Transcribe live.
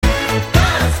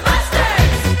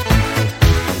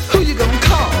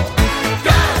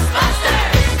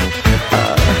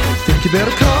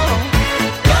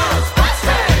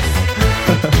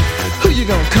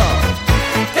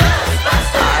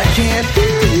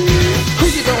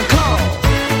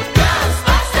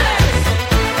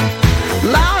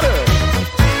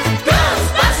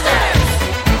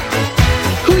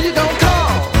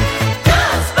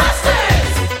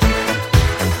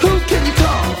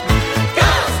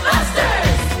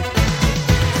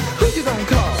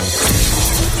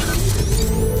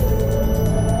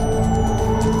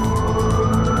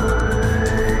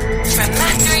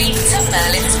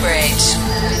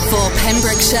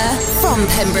Pembrokeshire, from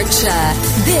Pembrokeshire.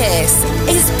 This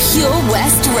is Pure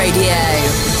West Radio.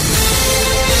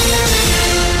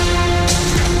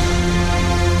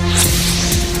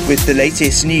 With the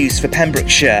latest news for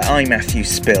Pembrokeshire, I'm Matthew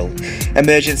Spill.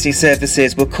 Emergency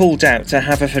services were called out to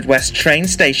Haverfordwest train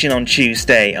station on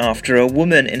Tuesday after a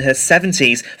woman in her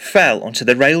 70s fell onto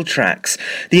the rail tracks.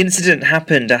 The incident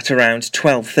happened at around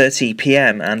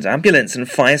 12:30pm and ambulance and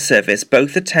fire service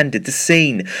both attended the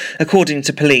scene. According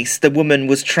to police, the woman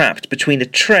was trapped between a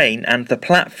train and the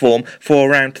platform for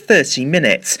around 30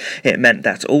 minutes. It meant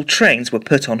that all trains were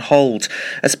put on hold.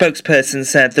 A spokesperson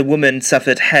said the woman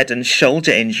suffered head and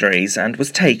shoulder injuries and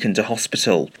was taken to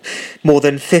hospital. More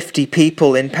than 50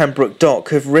 people in Pembroke Dock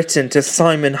have written to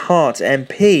Simon Hart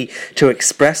MP to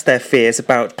express their fears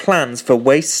about plans for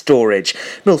waste storage.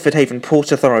 Milford Haven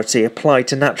Port Authority applied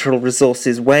to Natural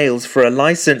Resources Wales for a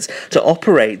licence to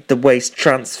operate the waste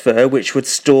transfer, which would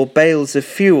store bales of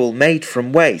fuel made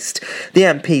from waste. The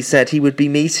MP said he would be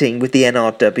meeting with the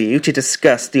NRW to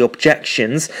discuss the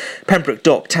objections. Pembroke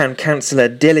Dock Town Councillor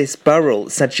Dilys Burrell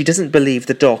said she doesn't believe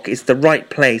the dock is the right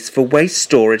place for waste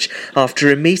storage after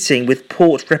a meeting with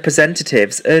port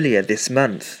representatives earlier this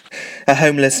month. A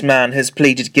homeless man has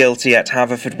pleaded guilty at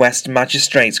Haverfordwest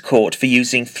Magistrates Court for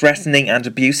using threatening and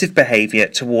abusive behaviour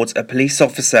towards a police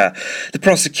officer. The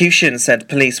prosecution said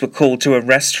police were called to a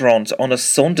restaurant on a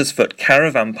Saundersfoot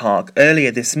caravan park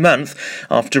earlier this month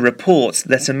after reports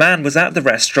that a man was at the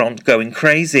restaurant going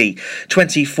crazy.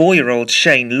 24-year-old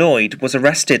Shane Lloyd was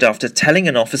arrested after telling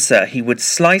an officer he would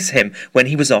slice him when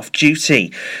he was off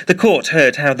duty. The court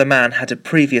heard how the man had a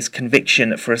previous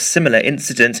conviction for a similar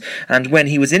incident, and when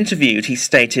he was interviewed, he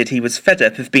stated he was fed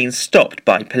up of being stopped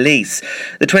by police.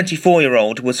 The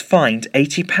 24-year-old was fined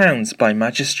 £80 by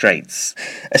magistrates.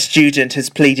 A student has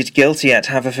pleaded guilty at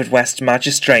Haverfordwest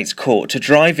Magistrates Court to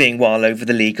driving while over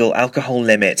the legal alcohol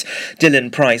limit.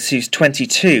 Dylan Price, who's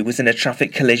 22, was in a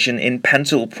traffic collision in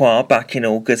Pentalpois back in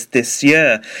August this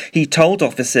year. He told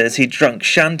officers he'd drunk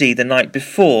shandy the night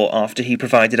before after he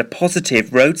provided a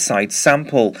positive roadside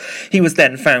sample. He was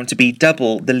then found to be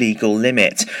double the legal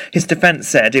limit. His defence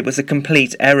said it was a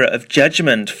complete error of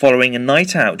judgment following a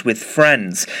night out with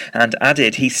friends, and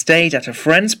added he stayed at a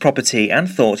friend's property and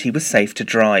thought he was safe to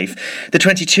drive. The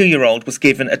 22-year-old was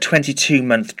given a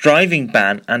 22-month driving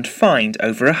ban and fined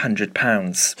over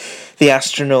 £100. The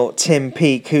astronaut Tim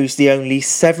Peake, who's the only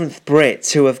 7th Brit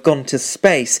to have gone to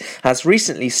space, has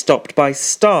recently stopped by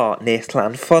Star near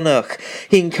Llanfonnach.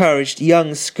 He encouraged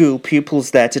young school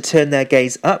pupils there to turn their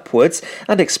gaze upwards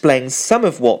and explains some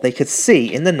of what they could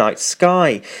see in the night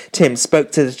sky. Tim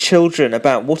spoke to the children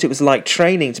about what it was like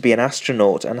training to be an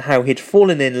astronaut and how he'd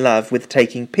fallen in love with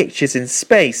taking pictures in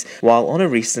space while on a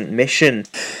recent mission.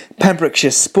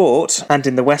 Pembrokeshire Sport, and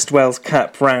in the West Wales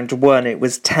Cup round 1 it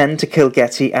was 10 to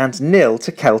Kilgetty and 0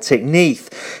 to Celtic Neath.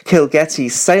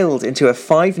 Kilgetty sailed into a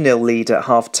 5-0 lead at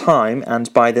half-time,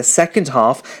 and by the second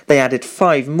half they added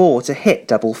 5 more to hit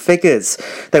double figures.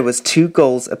 There was 2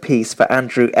 goals apiece for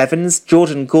Andrew Evans,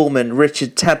 Jordan Gorman,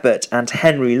 Richard Tebbett and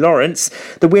Henry Lawrence.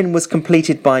 The win was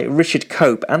completed by Richard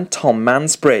Cope and Tom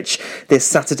Mansbridge. This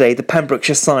Saturday the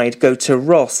Pembrokeshire side go to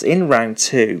Ross in round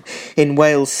 2. In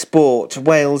Wales Sport,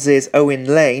 Wales's Owen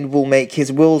Lane will make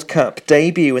his World Cup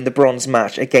debut in the bronze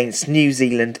match against New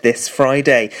Zealand this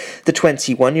Friday. The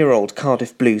 21-year-old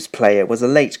Cardiff Blues player was a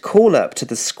late call-up to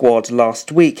the squad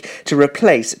last week to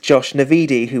replace Josh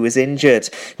Navidi, who was injured.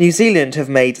 New Zealand have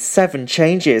made 7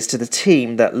 changes to the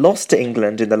team that lost to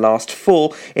England in the last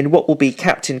 4 in what will be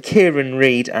captain Kieran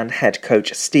Reid and head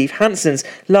coach Steve Hansen's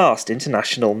last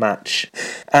international match.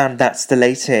 And that's the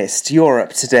latest. You're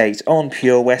up to date on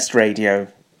Pure West Radio.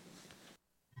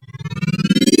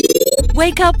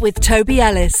 Wake up with Toby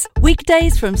Ellis.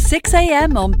 Weekdays from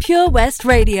 6am on Pure West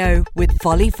Radio with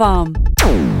Folly Farm.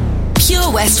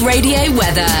 Pure West Radio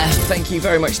weather. Thank you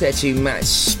very much there to Matt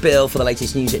Spill for the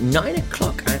latest news at 9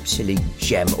 o'clock. Absolute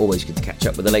gem. Always good to catch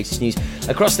up with the latest news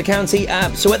across the county.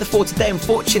 So weather for today,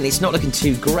 unfortunately, it's not looking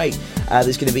too great.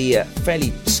 There's going to be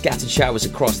fairly scattered showers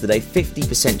across the day,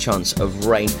 50% chance of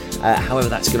rain. However,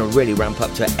 that's going to really ramp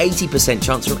up to an 80%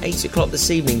 chance from 8 o'clock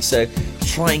this evening. So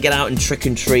try and get out and trick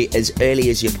and treat as early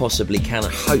as you possibly can.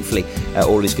 Hopefully,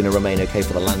 all is going to remain okay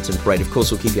for the Lantern Parade. Of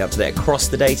course, we'll keep you up to date across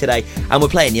the day today. And we're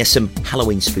playing, yes, some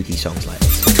Halloween spooky songs later.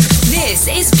 This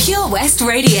is Pure West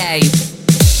Radio.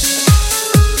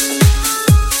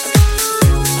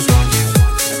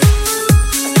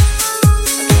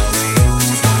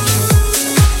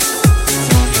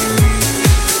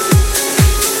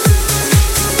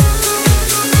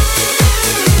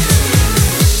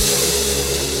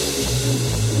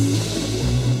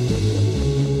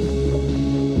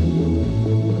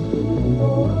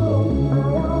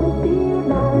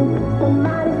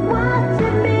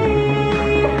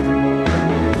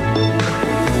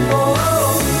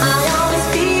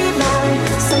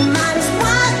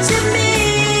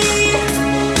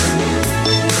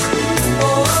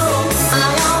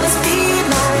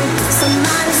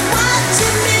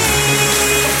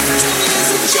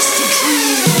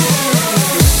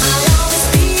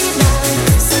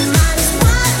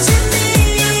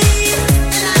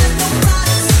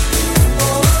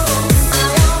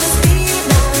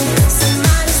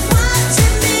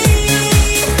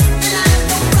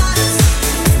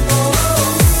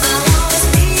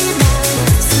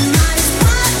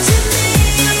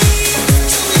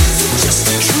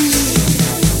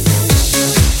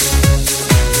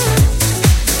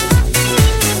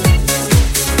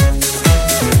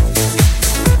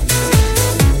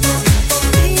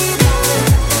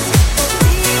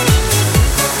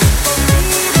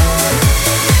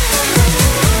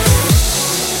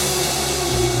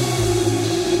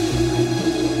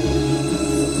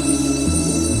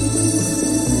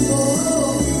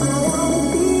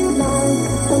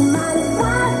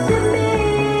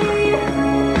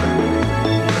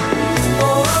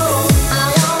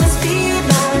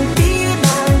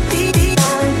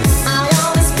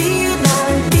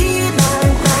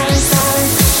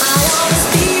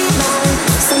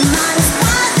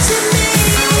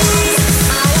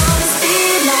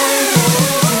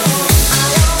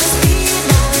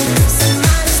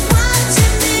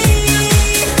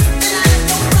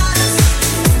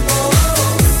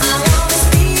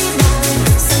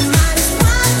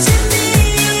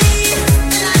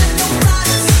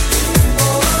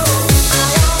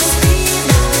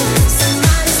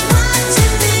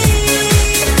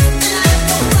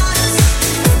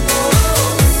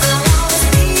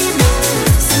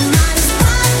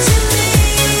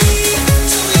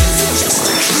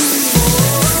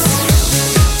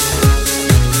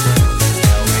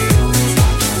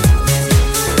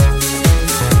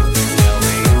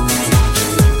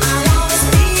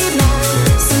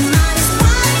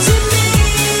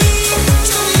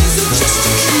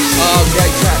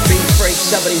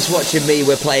 Who's Watching Me?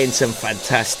 We're playing some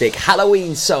fantastic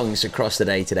Halloween songs across the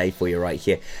day today for you right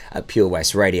here at Pure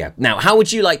West Radio. Now, how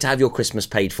would you like to have your Christmas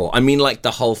paid for? I mean, like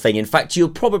the whole thing. In fact, you'll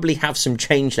probably have some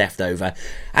change left over,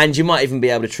 and you might even be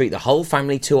able to treat the whole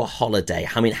family to a holiday.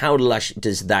 I mean, how lush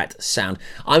does that sound?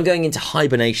 I'm going into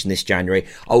hibernation this January.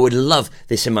 I would love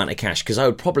this amount of cash because I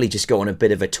would probably just go on a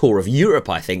bit of a tour of Europe,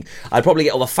 I think. I'd probably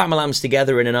get all the familams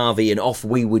together in an RV and off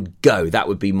we would go. That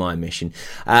would be my mission.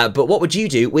 But what would you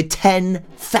do with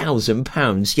 £10,000?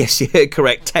 Yes, you're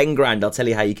correct, 10 grand. I'll tell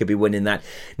you how you could be winning that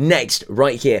next,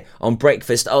 right here on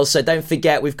Breakfast. Also, don't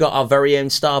forget, we've got our very own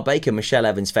star baker, Michelle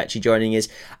Evans-Fecci, joining us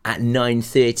at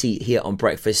 9:30 here on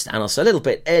Breakfast. And also a little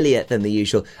bit earlier than the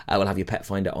usual, we'll have your pet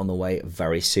finder on the way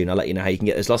very soon. I'll let you know how you can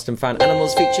get those lost and found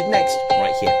animals featured next,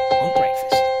 right here on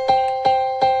Breakfast.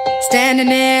 Standing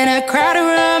in a crowded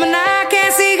room and I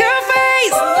can't see your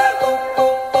face.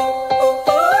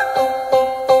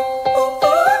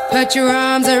 Put your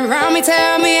arms around me,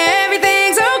 tell me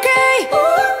everything's okay.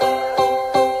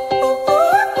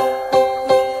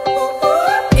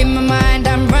 In my mind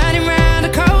I'm running round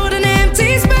a cold and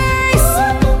empty space.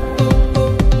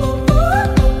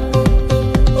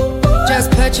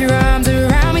 Just put your arms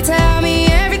around me, tell me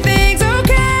everything's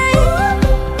okay.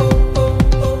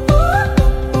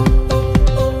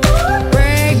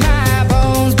 Break my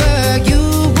bones, but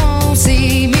you won't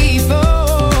see me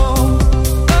fall.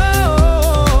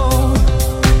 Oh,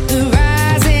 the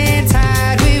rising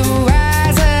tide will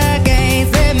rise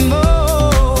against them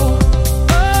all.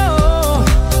 Oh,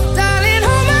 darling,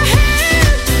 hold my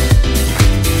hand.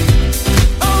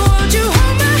 Oh, won't you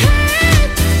hold my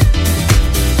hand?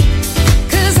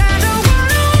 'Cause I don't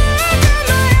wanna walk on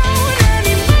my own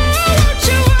anymore. Won't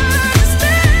you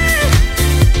understand?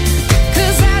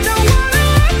 'Cause I don't wanna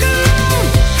walk alone.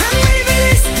 I'm ready for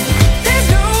this. There's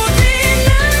no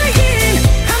denying.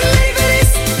 I'm ready for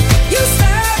this. You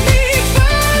stop me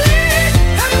falling.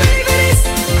 I'm ready for this.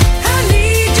 I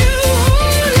need you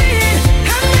holding.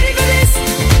 I'm ready for this.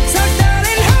 So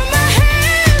darling, hold my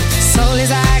hand. Soul is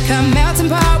like a melting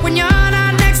pot when you're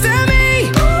not next to me.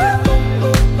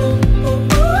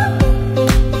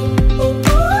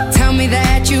 Tell me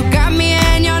that you got me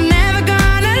and you're never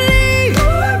gonna leave.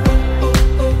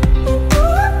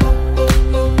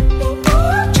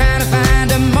 Trying to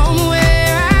find a moment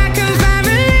where I can find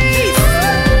relief.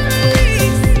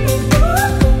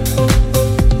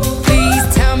 Please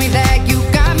tell me that you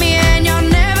got me and you're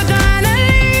never gonna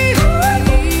leave.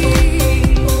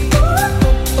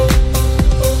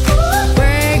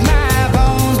 Break my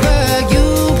bones, but you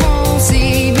won't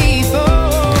see me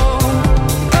fall.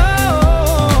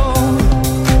 Oh,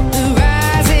 the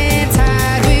rising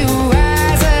tide will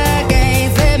rise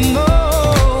against them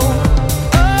all.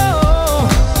 Oh,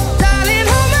 darling,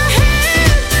 hold my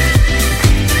hand.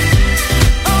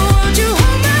 Oh, won't you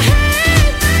hold my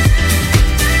hand?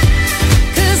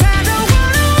 'Cause I don't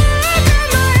wanna walk on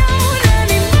my own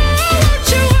anymore. Won't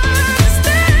you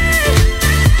understand?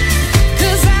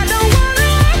 'Cause I don't wanna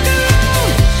walk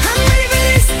alone. I'm ready for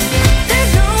this.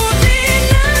 There's no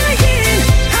denying.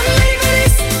 I'm ready for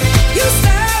this. You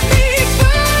stop me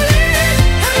falling.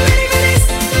 I'm ready for this.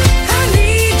 I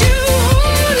need you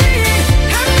holding.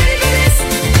 I'm ready for this.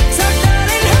 So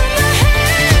darling, hold my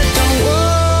hand. Don't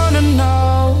wanna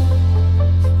know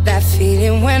that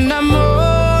feeling when I'm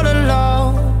all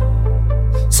alone.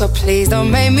 So please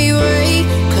don't make me wait,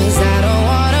 'cause I don't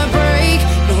wanna break.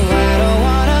 No, I don't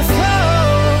wanna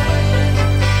fall.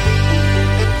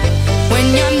 When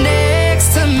you're next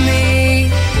to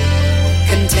me,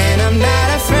 content, I'm not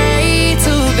afraid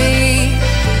to be.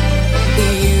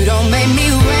 You don't make me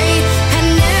wait and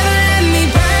never let me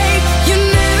break. You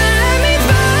never let me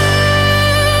fall.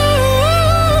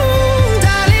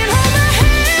 Darling, hold my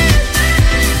hand.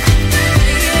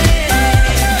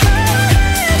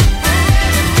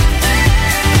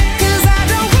 'Cause I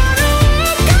don't wanna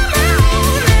walk on my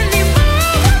own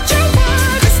anymore. Won't you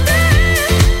understand?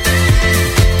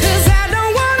 'Cause I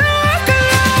don't wanna walk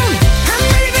alone. I'm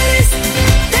ready for this.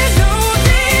 There's no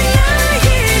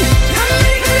denying. I'm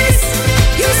ready for this.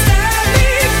 You stop me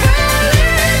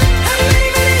falling. I'm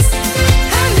ready for this.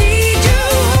 I need you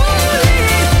holding.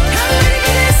 I'm ready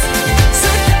for this. So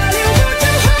darling, won't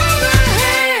you hold my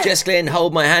hand? Jess Glynn,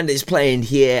 Hold My Hand is playing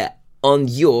here on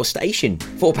your station.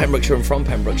 For Pembrokeshire and from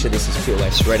Pembrokeshire, this is Pure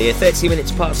West Radio. 30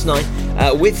 minutes past 9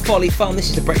 with Folly Farm. This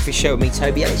is the Breakfast Show with me,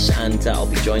 Toby Ellis, and I'll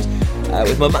be joined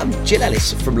with my mum, Jill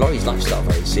Ellis, from Laurie's Lifestyle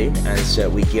very soon as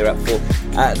we gear up for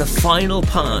the final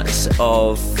part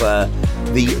of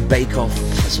the Bake Off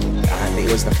puzzle. And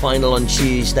it was the final on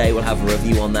Tuesday. We'll have a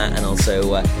review on that and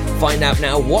also find out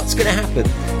now what's going to happen.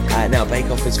 Now, Bake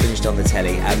Off has finished on the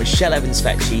telly. Michelle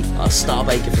Evans-Fecci, our star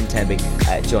baker from Tenby,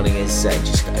 joining us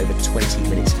just over 20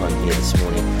 minutes time here this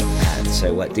morning.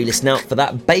 So do listen out for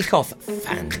that, Bake Off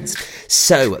fans.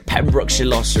 So, Pembrokeshire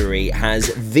Lottery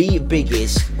has the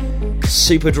biggest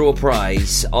super draw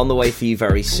prize on the way for you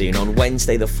very soon. On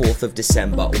Wednesday, the 4th of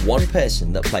December, one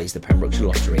person that plays the Pembrokeshire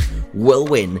Lottery will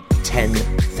win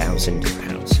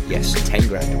 £10,000. Yes, 10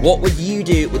 grand. What would you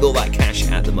do with all that cash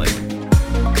at the moment?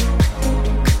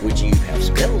 Would you pay off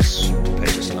some bills?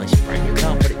 Purchase a nice brand new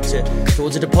car, put it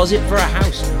towards a deposit for a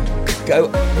house? Go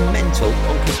mental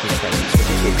on Christmas presents for the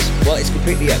kids? Well, it's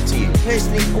completely up to you.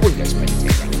 Personally, I wouldn't go spending 10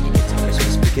 grand on your kids at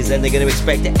Christmas, because then they're going to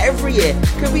expect it every year.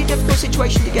 Could be a difficult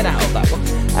situation to get out of that one.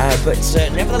 But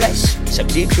nevertheless,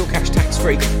 subsidy pure cash tax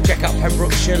free. Check out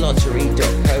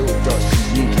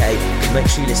pembrokeshirelottery.co.uk. Make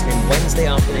sure you listen in Wednesday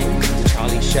afternoon to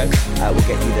Charlie's show. We'll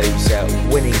get you those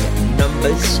winning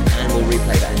numbers, and we'll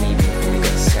replay that in the evening for you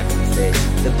at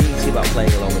 7:30. The beauty about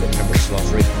playing along with the Pembrokeshire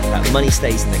Lottery, money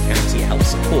stays in the county, it helps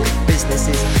support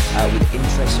businesses with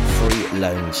interest-free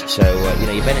loans. So,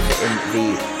 you benefit in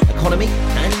the economy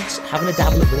and having a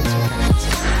dabble at winning some cash.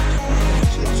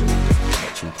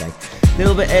 A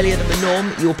little bit earlier than the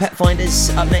norm, your pet finders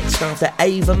up next after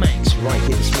Ava Max right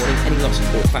here this morning. Any lost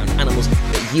or found animals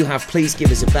that you have, please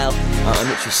give us a bell. I'm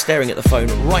literally staring at the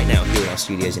phone right now here in our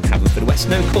studios in Haverfordwest.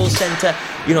 No call centre.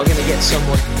 You're not going to get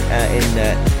someone in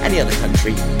any other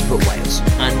country but Wales,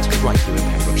 and right here in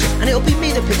Pembrokeshire. And it'll be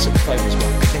me that picks up the phone as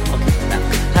well. Okay, I'll keep it that.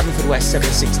 Haverfordwest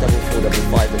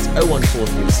 7644555. That's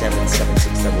 01437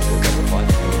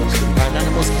 7644555. Any lost or found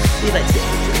animals, you'd like to get a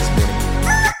picture this morning.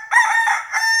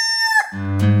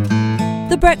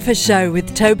 The Breakfast Show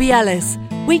with Toby Ellis.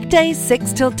 Weekdays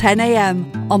 6 till 10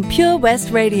 a.m. on Pure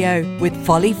West Radio with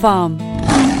Folly Farm.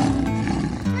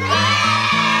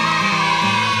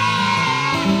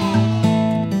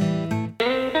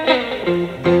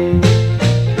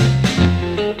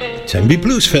 Tenby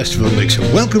Blues Festival makes a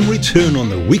welcome return on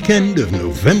the weekend of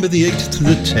November the 8th to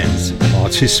the 10th.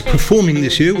 Artists performing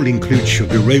this year will include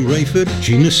Sugar Ray Rayford,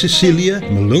 Gina Cecilia,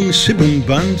 Malone Sibbon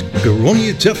Band,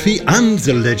 Garonia Duffy and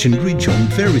the legendary John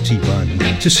Verity Band.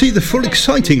 To see the full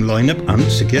exciting lineup and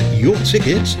to get your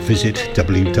tickets, visit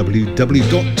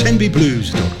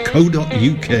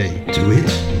www.tenbyblues.co.uk. Do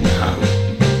it now.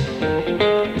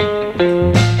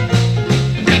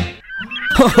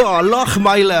 Oh,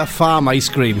 Lochmeyler Farm Ice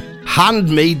Cream.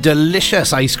 Handmade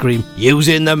delicious ice cream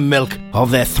using the milk of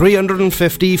their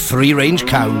 350 free-range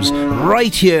cows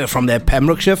right here from their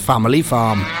Pembrokeshire family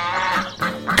farm.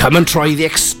 Come and try the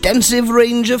extensive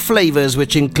range of flavours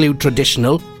which include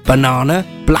traditional, banana,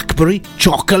 blackberry,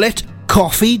 chocolate,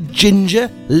 coffee, ginger,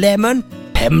 lemon,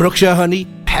 Pembrokeshire honey,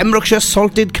 Pembrokeshire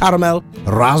salted caramel,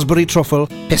 raspberry truffle,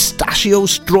 pistachio,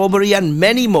 strawberry and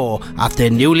many more at their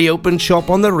newly opened shop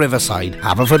on the Riverside,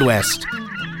 Haverfordwest.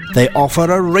 They offer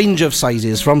a range of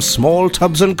sizes from small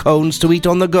tubs and cones to eat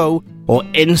on the go or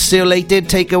insulated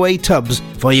takeaway tubs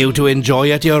for you to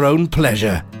enjoy at your own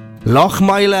pleasure.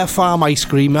 Lochmeyler Farm Ice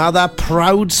Cream are the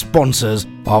proud sponsors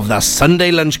of the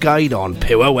Sunday Lunch Guide on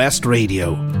Pure West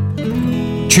Radio.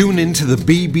 Tune in to the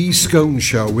BB Scone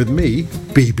Show with me,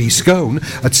 BB Scone,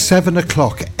 at 7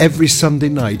 o'clock every Sunday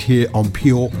night here on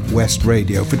Pure West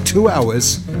Radio for 2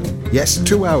 hours. Yes,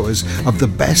 2 hours of the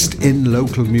best in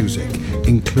local music,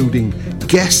 including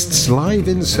guests live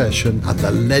in session and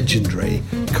the legendary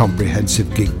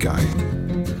Comprehensive Gig Guide.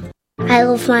 I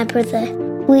love my brother.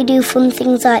 We do fun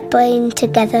things like playing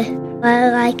together.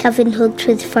 I like having hugs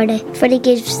with Freddie. Freddie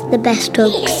gives the best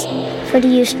hugs. Freddie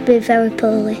used to be very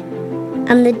poorly,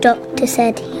 and the doctor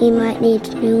said he might need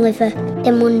a new liver.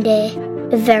 Then one day,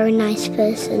 a very nice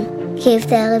person gave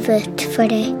their liver to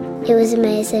Freddie. It was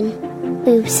amazing.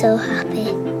 We were so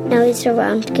happy. Now he's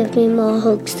around to give me more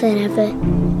hugs than ever.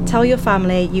 Tell your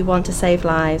family you want to save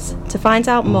lives. To find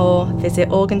out more, visit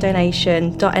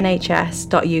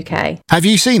organdonation.nhs.uk. Have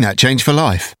you seen that Change for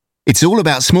Life? It's all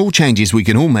about small changes we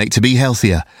can all make to be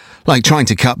healthier, like trying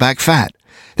to cut back fat.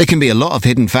 There can be a lot of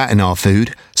hidden fat in our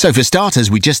food, so for starters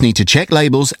we just need to check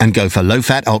labels and go for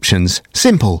low-fat options.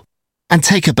 Simple. And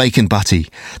take a bacon butty.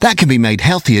 That can be made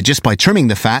healthier just by trimming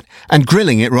the fat and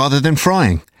grilling it rather than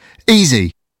frying.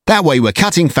 Easy. That way we're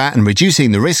cutting fat and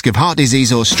reducing the risk of heart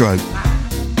disease or stroke.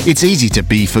 It's easy to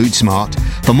be food smart.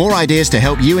 For more ideas to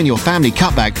help you and your family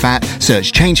cut back fat,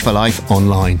 search Change for Life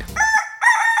online.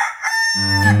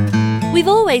 We've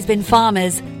always been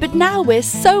farmers, but now we're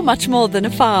so much more than a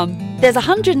farm. There's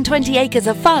 120 acres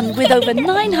of fun with over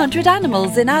 900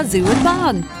 animals in our zoo and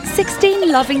barn. 16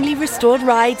 lovingly restored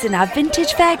rides in our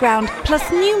vintage fairground, plus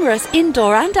numerous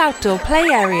indoor and outdoor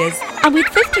play areas. And with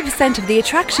 50% of the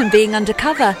attraction being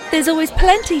undercover, there's always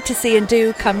plenty to see and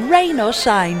do come rain or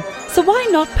shine. So why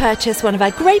not purchase one of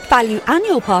our great value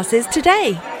annual passes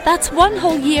today? That's one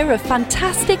whole year of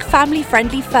fantastic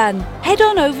family-friendly fun. Head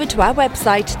on over to our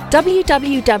website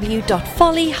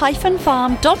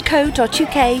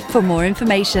www.folly-farm.co.uk for more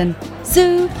information.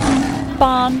 Zoo,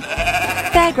 barn,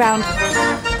 fairground,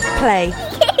 play.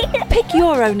 Pick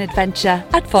your own adventure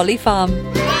at Folly Farm.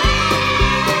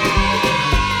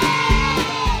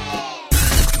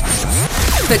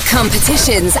 For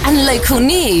competitions and local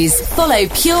news, follow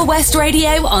Pure West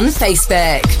Radio on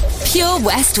Facebook. Pure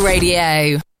West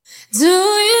Radio. Do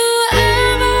you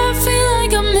ever feel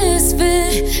like a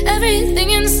misfit?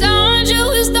 Everything inside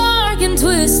you is dark and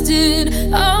twisted.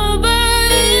 Oh,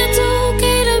 but it's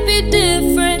okay to be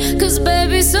different, 'cause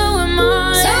baby, so am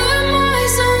I. So am I,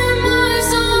 so am I,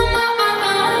 so am I.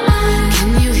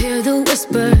 Can you hear the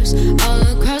whispers all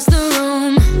across the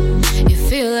room? You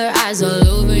feel her eyes all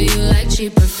over you like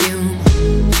cheap perfume.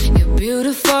 You're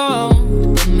beautiful,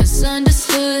 but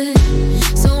misunderstood.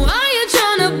 So why you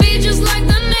tryna be just like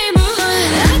the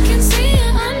neighborhood? I can see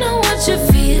it, I know what you're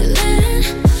feeling.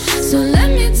 So let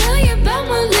me tell you about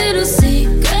my little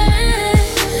secret.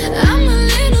 I'm a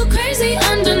little crazy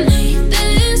underneath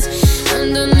this,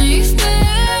 underneath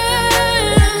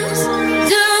this.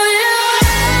 Do you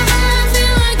ever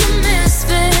feel like a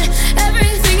misfit?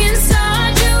 Everything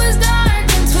inside you is dark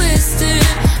and twisted.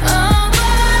 Oh,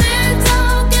 but it's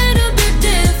okay to be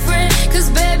different, 'cause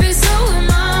baby, so am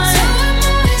I. So am I,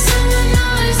 so am I,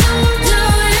 so am I. Do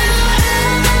you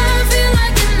ever feel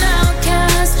like an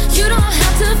outcast? You don't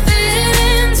have to fit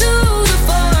into the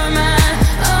format.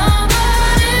 Oh,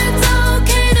 but it's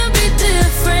okay to be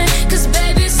different, 'cause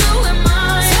baby, so am I.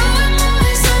 So am I,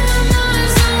 so am I,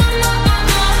 so am I.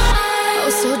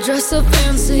 Oh, so dress up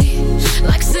fancy,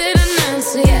 like Sid and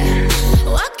Nancy.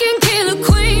 Oh, I can kill a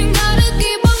queen, gotta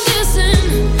keep on kissing.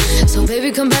 So baby,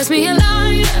 come pass me a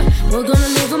lighter, we're gonna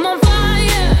leave them on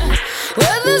fire.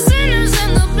 We're the sinners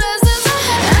and the blessings.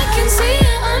 I can see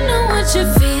it, I know what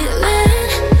you're feeling.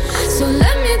 So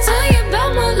let me tell you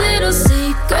about my little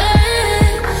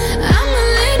secret. I'm a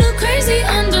little crazy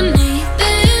underneath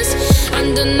this,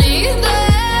 underneath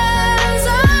this.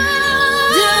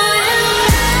 Do you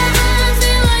ever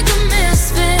feel like a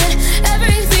misfit?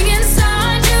 Everything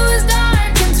inside you is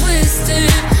dark and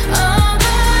twisted. Oh,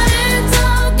 but it's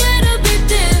okay to be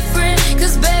different,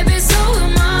 'cause baby, so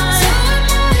am I. So am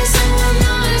I, so am I,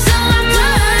 so am I. Do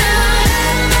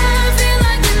you ever feel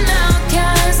like an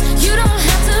outcast? You don't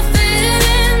have to fit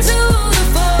into the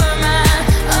format.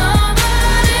 Oh,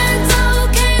 but it's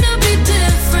okay to be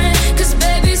different, 'cause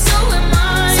baby, so am I.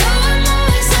 So am I,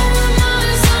 so am I,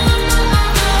 so am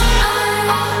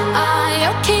I.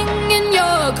 You're king and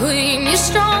you're queen. You're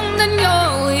strong and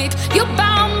you're weak. You're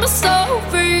bound but so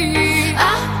free.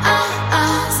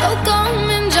 So come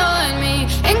and join me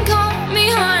and call me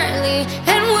Harley,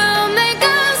 and we'll make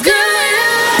us good. Do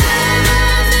you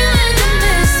ever feel like a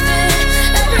misfit?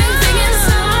 Everything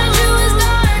inside you is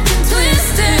dark and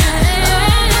twisted.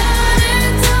 Oh, but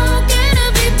it's okay to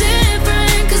be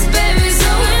different, 'cause baby,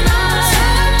 so am I. So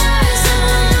am I, so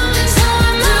am I, so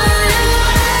am I. Do you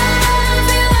ever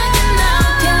feel like an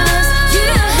outcast? You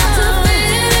don't have to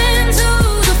fit into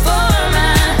the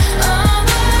format. Oh,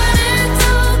 but it's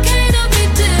okay to be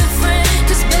different,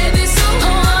 'cause baby, so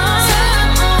am I. So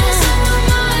am I, so am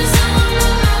I, so am I.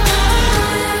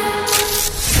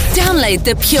 Download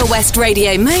the Pure West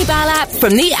Radio mobile app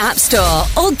from the App Store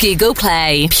or Google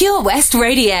Play. Pure West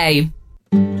Radio.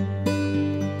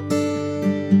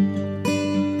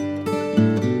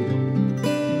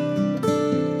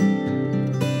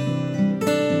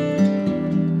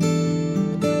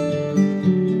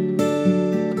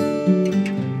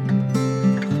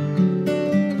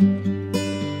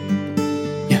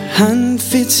 Hand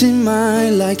fits in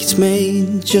mine like it's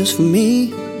made just for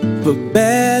me. But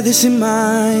bear this in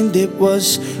mind, it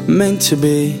was meant to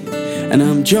be. And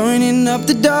I'm joining up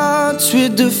the dots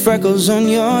with the freckles on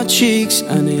your cheeks,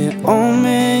 and it all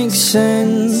makes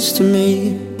sense to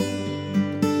me.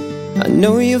 I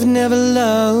know you've never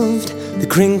loved the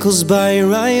crinkles by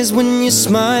your eyes when you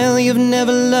smile. You've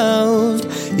never loved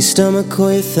your stomach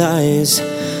or your thighs,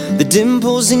 the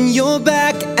dimples in your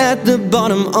back at the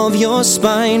bottom of your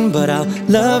spine. But I'll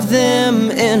love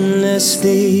them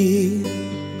endlessly.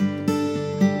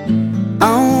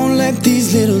 I won't let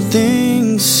these little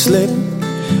things slip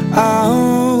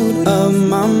out of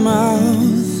my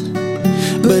mouth.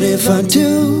 But if I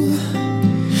do,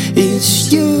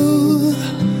 it's you,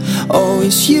 oh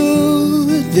it's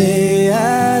you they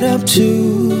add up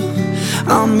to.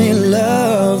 I'm in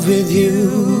love with you.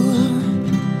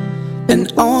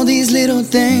 And all these these little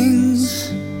things.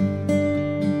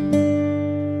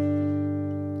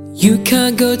 You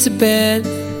can't go to bed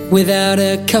without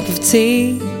a cup of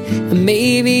tea, and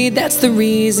maybe that's the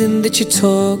reason that you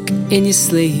talk in your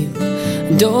sleep.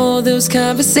 And all those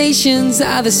conversations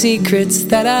are the secrets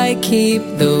that I keep,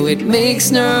 though it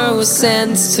makes no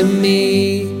sense to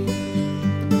me.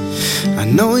 I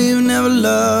know you never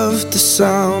loved the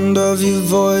sound of your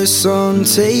voice on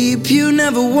tape. You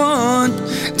never want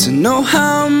to know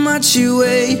how much you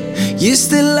weigh. You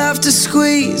still have to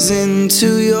squeeze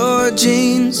into your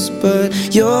jeans, but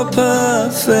you're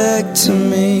perfect to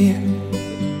me.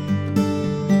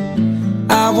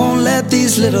 I won't let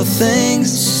these little things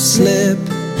slip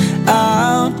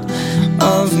out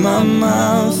of my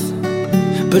mouth.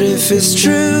 But if it's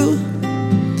true,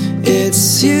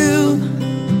 it's you.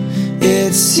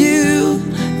 It's you,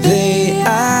 they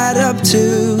add up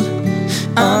to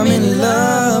I'm in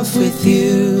love with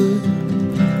you.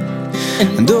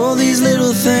 And all these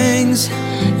little things.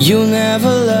 You'll never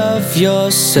love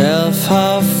yourself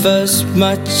half as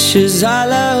much as I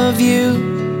love you.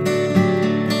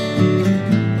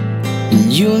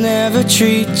 And you'll never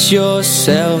treat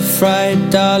yourself right,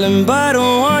 darling, but I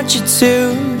don't want you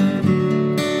to.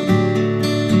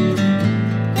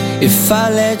 If I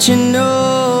let you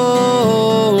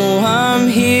know I'm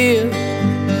here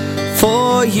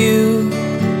for you,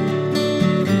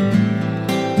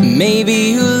 maybe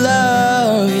you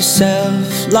love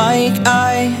yourself like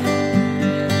I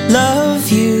love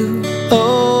you.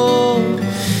 Oh,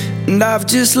 and I've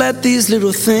just let these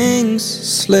little things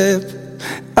slip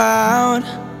out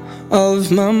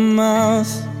of my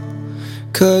mouth.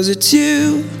 'Cause it's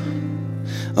you,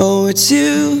 oh it's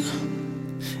you.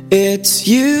 It's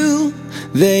you,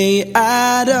 they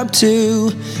add up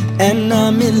to, and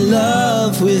I'm in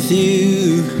love with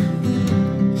you.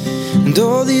 And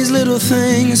all these little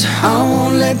things, I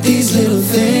won't let these little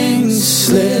things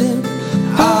slip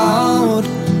out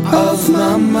of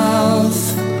my mouth.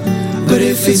 But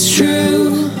if it's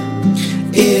true,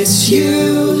 it's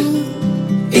you,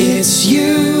 it's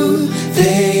you,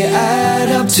 they add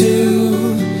up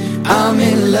to, I'm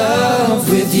in love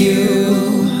with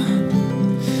you.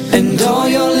 And all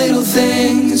your little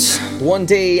things.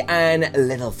 1D and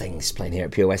Little Things playing here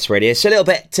at Pure West Radio. So a little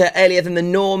bit earlier than the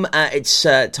norm. It's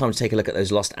time to take a look at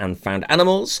those lost and found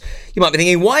animals. You might be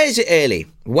thinking, why is it early?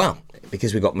 Well,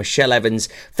 because we've got Michelle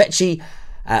Evans-Fecci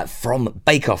from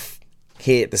Bake Off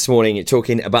here this morning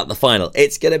talking about the final.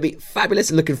 It's going to be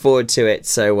fabulous. Looking forward to it.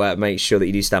 So make sure that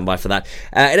you do stand by for that.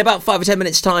 In about 5 or 10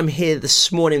 minutes time here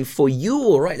this morning for you.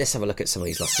 All right, let's have a look at some of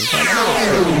these lost and found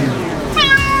animals.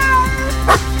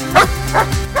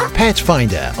 Pet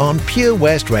Finder on Pure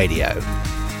West Radio.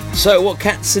 So, what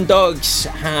cats and dogs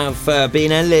have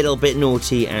been a little bit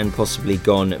naughty and possibly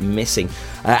gone missing?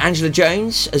 Angela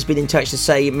Jones has been in touch to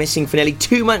say missing for nearly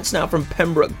 2 months now from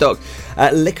Pembroke Dog.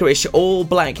 Licorice, all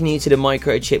black, neutered and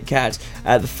microchip cat.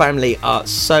 The family are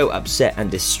so upset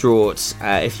and distraught.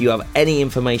 If you have any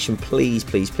information, please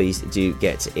do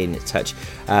get in touch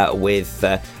with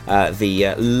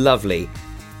the lovely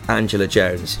Angela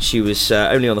Jones. She was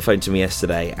only on the phone to me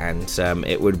yesterday, and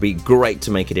it would be great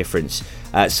to make a difference.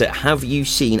 So have you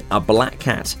seen a black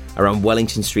cat around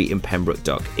Wellington Street in Pembroke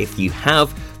Dock? If you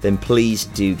have, then please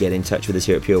do get in touch with us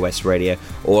here at Pure West Radio,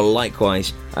 or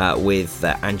likewise with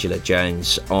Angela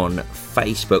Jones on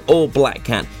Facebook. All black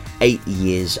cat, 8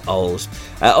 years old.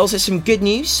 Also some good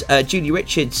news. Judy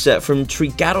Richards from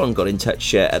Tregaron got in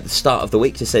touch at the start of the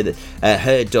week to say that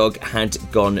her dog had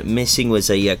gone missing,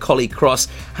 was a collie cross,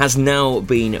 has now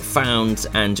been found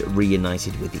and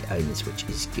reunited with the owners, which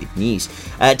is good news.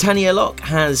 Tanya Locke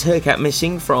has her cat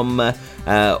missing from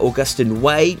Augustin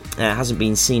Way. Hasn't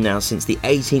been seen now since the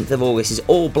 18th of August. Is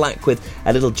all black with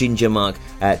a little ginger mark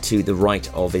to the right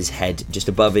of his head, just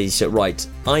above his right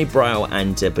eyebrow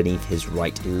and beneath his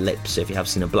right lip. So if you have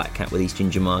seen a black cat with these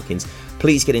ginger markings,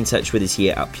 please get in touch with us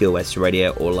here at Pure West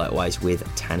Radio, or likewise with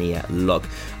Tanya Locke.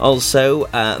 Also,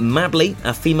 Mabley,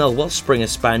 a female Welsh Springer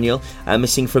Spaniel,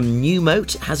 missing from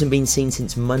Newmote, hasn't been seen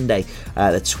since Monday,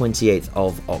 the 28th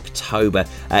of October.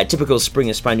 Typical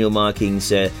Springer Spaniel markings,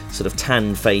 sort of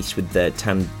tan face with the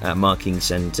tan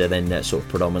markings, and then sort of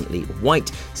predominantly white.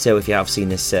 So if you have seen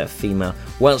this female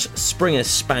Welsh Springer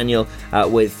Spaniel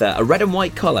with a red and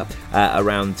white collar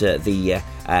around the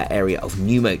area of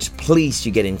Newmote, please do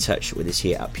get in touch with us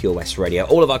here at Pure West Radio.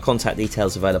 All of our contact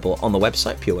details available on the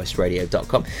website,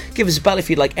 purewestradio.com. Give us a bell if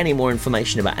you'd like any more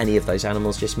information about any of those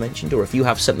animals just mentioned, or if you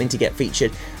have something to get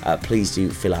featured, please do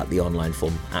fill out the online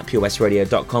form at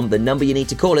purewestradio.com. The number you need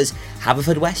to call is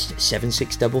Haverfordwest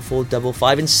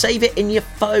 764455, and save it in your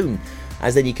phone.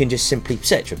 as then you can just simply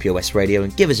search for Pure West Radio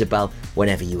and give us a bell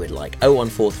whenever you would like.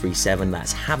 01437,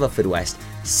 that's Haverfordwest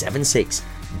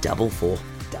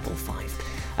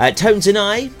 764455. Tones and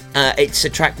I, it's a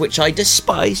track which I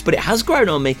despise, but it has grown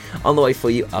on me. On the way for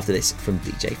you after this from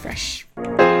DJ Fresh.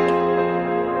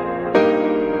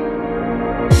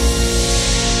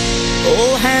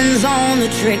 All hands on the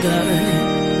trigger,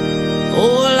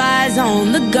 all eyes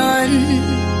on the gun.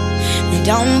 They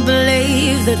don't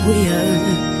believe that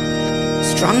we're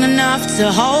strong enough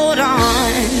to hold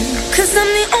on. 'Cause I'm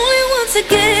the only one to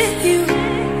get you,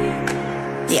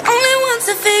 the only one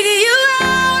to figure you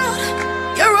out.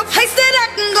 You're a place that I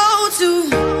can go to,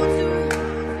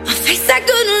 a face I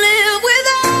couldn't live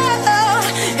without.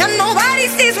 And nobody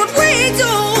sees what we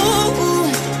do.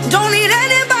 Don't need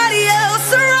anybody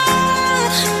else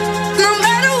around. No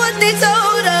matter what they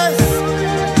told us,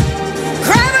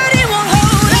 gravity won't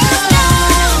hold us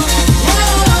down.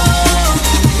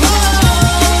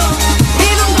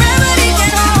 Even gravity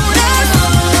can hold us.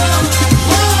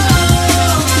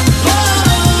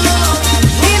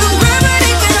 Even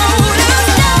gravity can hold us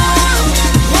down.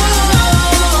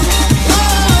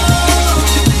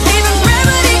 Even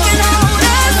gravity can hold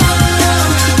us.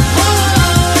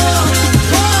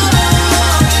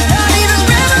 Even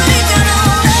gravity can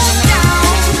hold us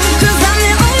down. 'Cause I'm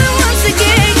the only one to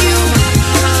get you,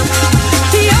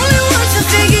 the only one to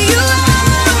figure you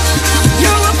out.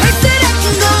 You're a place that I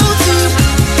can go to,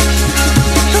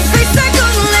 a place I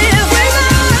couldn't live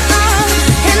without.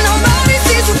 And nobody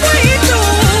sees what we do.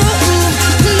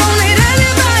 Don't need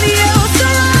anybody else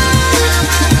around.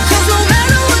 'Cause no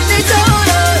matter what they told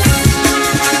us,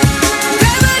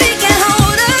 gravity can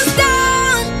hold us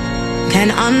down. Can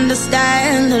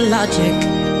understand the logic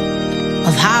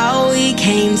of how we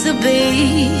came to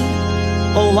be,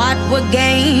 or what we're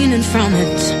gaining from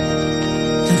it,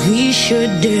 that we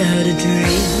should dare to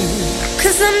dream.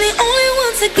 'Cause I'm the only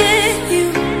one to get you,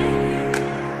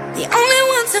 the only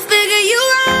one to figure you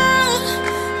out.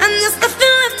 And there's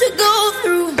nothing left to go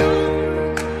through.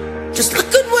 Just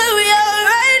look at where we are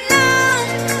right now.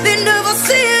 They never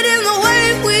see it in the way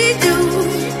we do,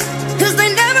 'cause they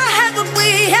never had what we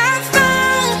have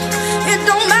found. It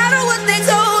don't matter what they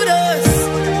told us,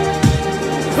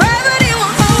 gravity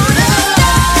will hold us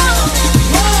down.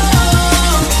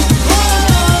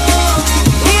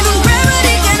 Even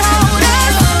gravity can hold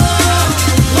us.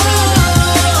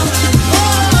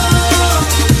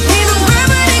 Even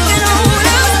gravity can hold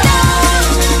us down.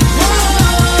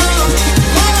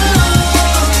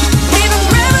 Even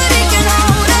gravity can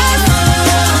hold us.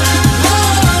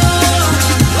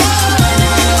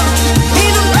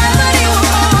 Even gravity will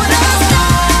hold us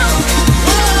down.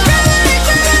 Gravity,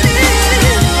 gravity,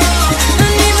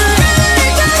 and even gravity,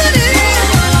 gravity,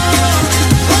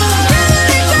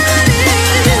 gravity, gravity.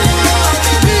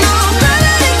 No,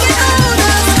 gravity can hold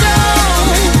us down.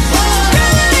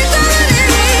 Gravity,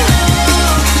 gravity,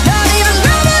 not even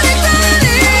gravity,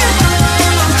 gravity.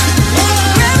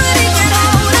 Gravity can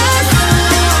hold us.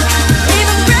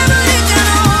 Even gravity can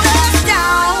hold us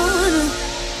down.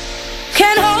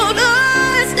 Can hold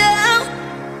us down.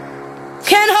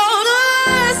 Can hold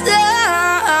us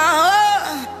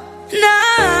down.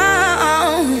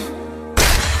 Now.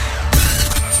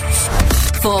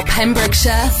 For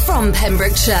Pembrokeshire, from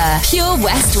Pembrokeshire, Pure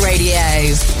West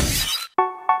Radio.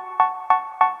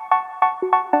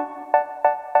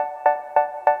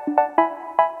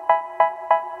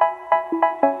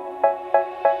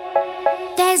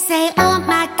 They say, oh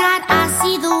my God, I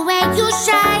see the way you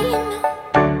shine.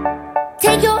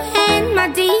 Take your hand, my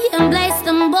dear, and place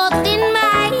them both in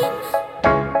mine.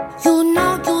 You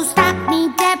know you stopped me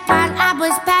dead while I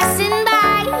was passing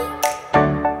by.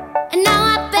 And now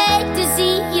I beg to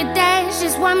see you dance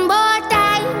just one more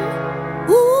time.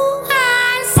 Ooh, I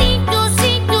see you,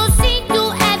 see you, see you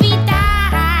every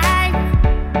time.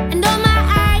 And oh my,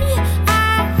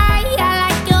 I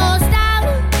like your style.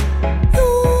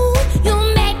 You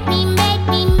make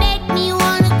me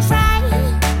wanna try.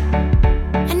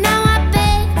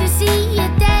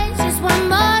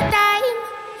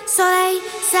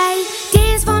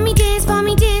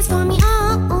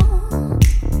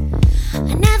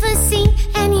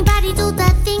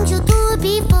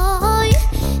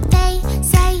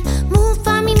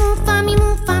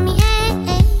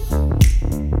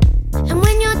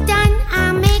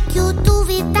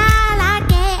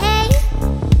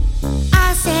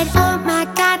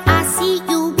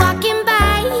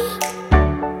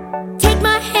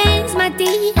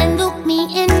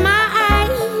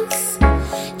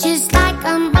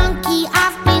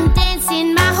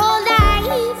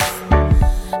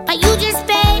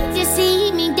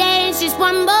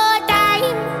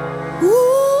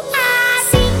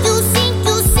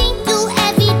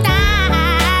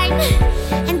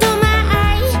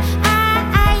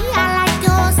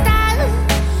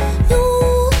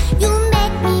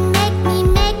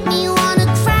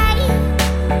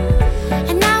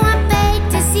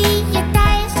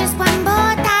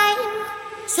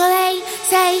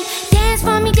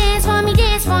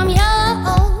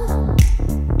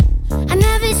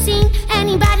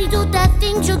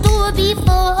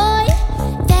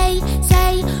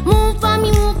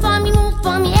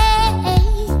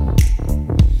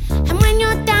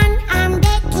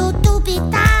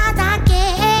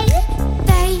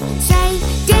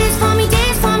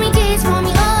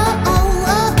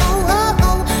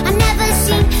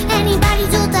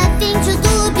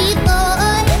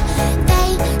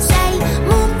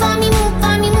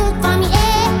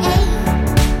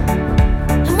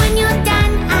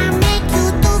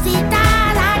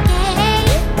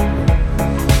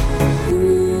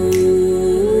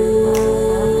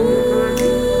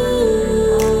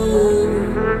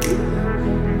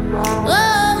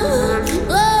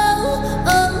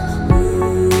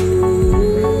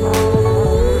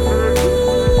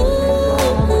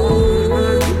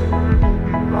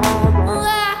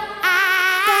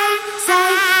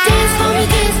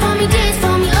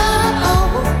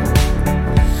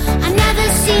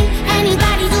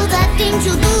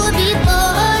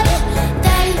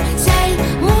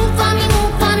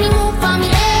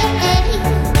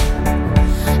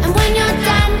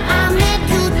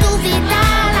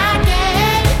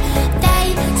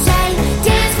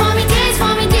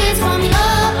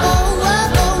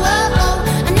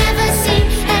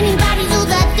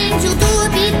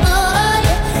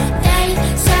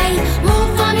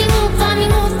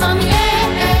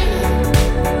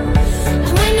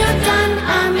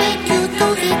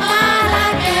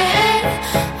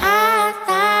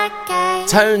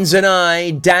 Tones and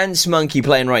I, Dance Monkey,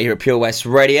 playing right here at Pure West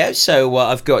Radio. So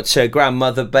I've got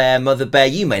Grandmother Bear, Mother Bear.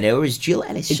 You may know her as Jill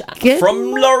Ellis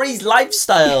from Laurie's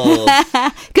Lifestyle.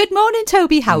 Good morning,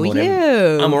 Toby. How are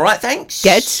you? I'm all right, thanks.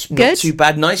 Good. Not too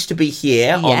bad. Nice to be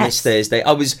here on this Thursday.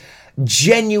 I was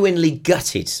genuinely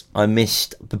gutted I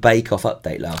missed the Bake Off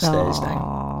update last Thursday.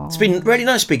 It's been really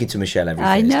nice speaking to Michelle every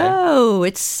Thursday. I know.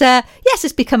 It's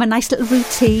it's become a nice little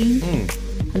routine.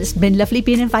 And it's been lovely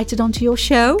being invited onto your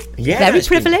show. Yeah, very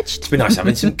privileged. It's been nice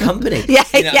having some company.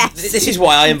 Yes. This is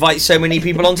why I invite so many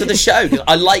people onto the show, because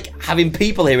I like having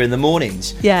people here in the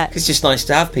mornings. Yeah, it's just nice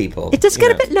to have people. It does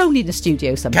get a bit lonely in the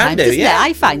studio sometimes. Can do, doesn't it?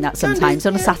 I find that sometimes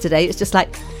on a Saturday. It's just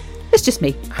like, it's just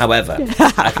me. However,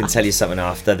 I can tell you something.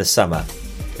 After the summer,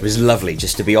 it was lovely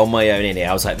just to be on my own in here.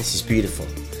 I was like, this is beautiful.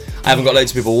 I haven't got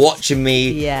loads of people watching me,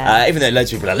 even though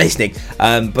loads of people are listening.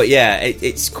 But yeah,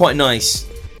 it's quite nice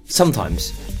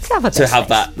sometimes to have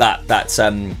that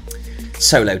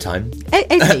solo time.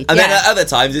 And then at other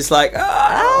times it's like,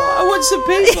 I want some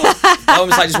people. I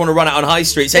almost like just want to run out on High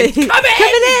Street saying, come in,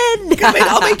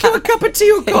 I'll make you a cup of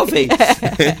tea or coffee. Not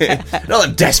that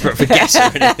I'm desperate for guests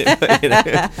or anything, but, you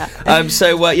know.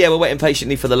 So we're waiting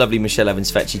patiently for the lovely Michelle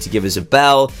Evans-Fecci to give us a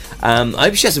bell. I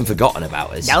hope she hasn't forgotten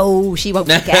about us. No, she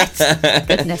won't forget.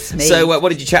 Goodness me. So what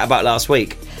did you chat about last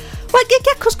week? Well, yeah,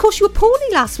 because of course you were poorly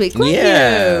last week, weren't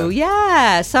you?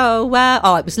 Yeah. So,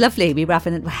 it was lovely. We were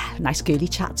having nice girly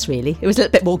chats, really. It was a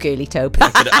little bit more girly, Tobe.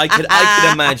 I could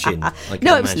imagine.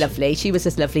 It was lovely. She was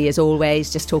as lovely as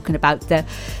always, just talking about the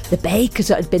bake, because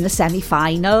it had been the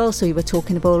semi-final. So we were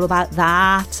talking all about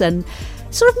that and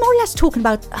sort of more or less talking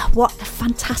about what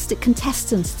fantastic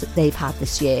contestants that they've had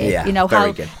this year. Yeah, you know,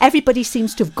 how good. Everybody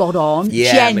seems to have got on.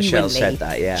 Yeah, genuinely, Michelle said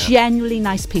that, yeah. Genuinely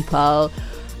nice people.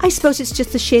 I suppose it's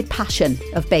just the shared passion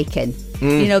of baking.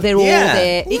 You know, they're all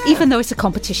there. Even though it's a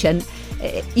competition,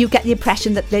 you get the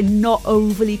impression that they're not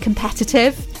overly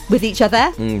competitive with each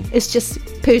other. It's just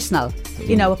personal,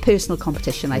 you know, a personal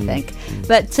competition, I think.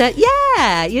 But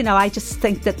I just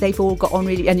think that they've all got on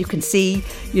really, and you can see,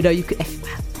 you know, if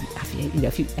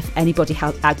anybody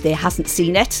out there hasn't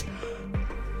seen it,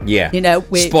 you know,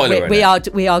 we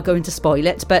are going to spoil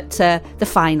it. But the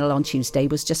final on Tuesday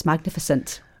was just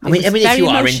magnificent. I mean, if you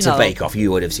are emotional. into Bake Off,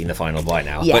 you would have seen the final by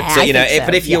now. Yeah, but you know, I think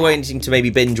but if you're wanting to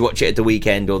maybe binge watch it at the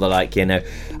weekend or the like, you know,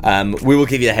 we will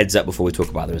give you a heads up before we talk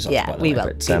about the results. Yeah, we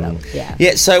will.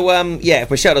 Yeah. So if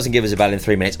Michelle doesn't give us a bell in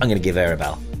 3 minutes, I'm going to give her a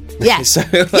bell. Yeah.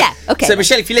 Okay. So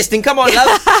Michelle, if you're listening, come on,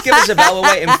 love, give us a bell. We're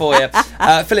waiting for you.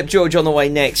 Philip George on the way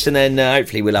next, and then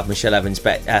hopefully we'll have Michelle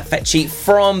Evans-Fecci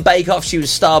from Bake Off. She was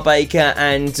Star Baker,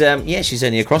 and she's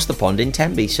only across the pond in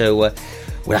Tenby, so.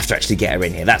 We'll have to actually get her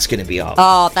in here. That's going to be our...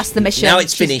 Oh, that's the mission. Now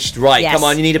it's finished. Right, yes. Come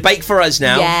on, you need a bake for us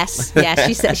now. Yes.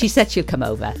 She said she'd come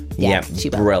over. Yeah, she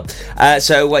will. Brill.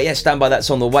 Stand by.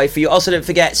 That's on the way for you. Also, don't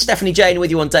forget, Stephanie Jane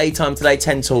with you on daytime today,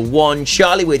 10 till 1.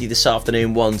 Charlie with you this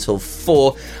afternoon, 1 till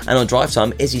 4. And on drive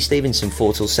time, Izzy Stevenson,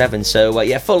 4 till 7. So,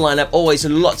 full lineup. Always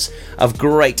lots of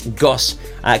great goss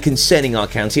concerning our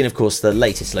county. And, of course, the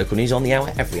latest local news on the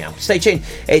hour, every hour. Stay tuned.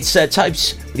 It's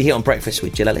Tobes with you here on Breakfast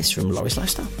with Jill Ellis from Laurie's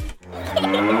Lifestyle.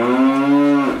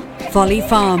 Folly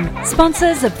Farm,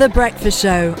 sponsors of The Breakfast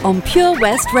Show on Pure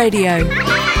West Radio.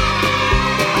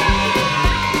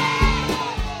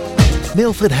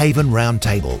 Milford Haven Round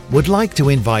Table would like to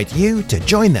invite you to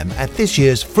join them at this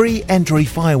year's free entry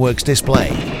fireworks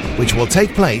display, which will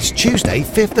take place Tuesday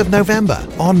 5th of November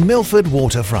on Milford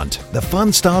Waterfront. The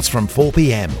fun starts from 4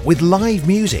 p.m. with live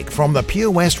music from the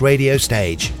Pure West Radio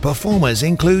stage. Performers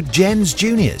include Jens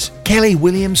Juniors, Kelly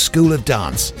Williams School of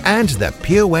Dance, and the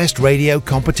Pure West Radio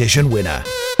competition winner.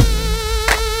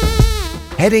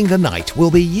 Heading the night will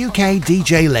be UK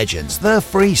DJ legends, the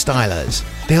Freestylers.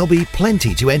 There'll be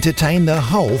plenty to entertain the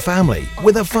whole family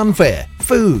with a fun fair,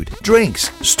 food, drinks,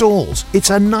 stalls.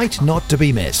 It's a night not to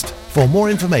be missed. For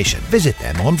more information, visit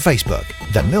them on Facebook.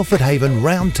 The Milford Haven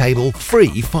Round Table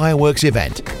Free Fireworks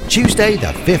Event, Tuesday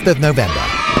the 5th of November.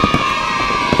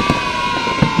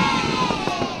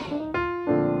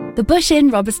 The Bush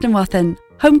Inn, Robertson Wathen,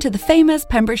 home to the famous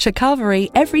Pembrokeshire Carvery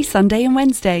every Sunday and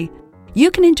Wednesday. You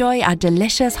can enjoy our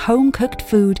delicious home-cooked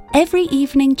food every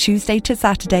evening, Tuesday to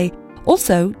Saturday.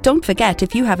 Also, don't forget,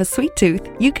 if you have a sweet tooth,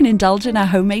 you can indulge in our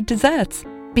homemade desserts.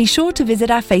 Be sure to visit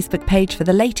our Facebook page for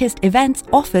the latest events,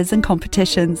 offers and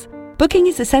competitions. Booking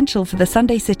is essential for the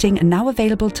Sunday sitting and now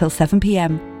available till 7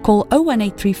 p.m. Call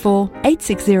 01834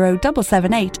 860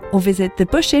 778 or visit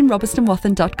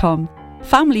thebushinrobertsonwathen.com.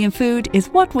 Family and food is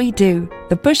what we do.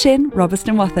 The Bush Inn,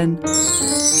 Robertson Wathen.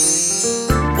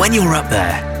 When you're up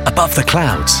there, above the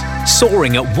clouds,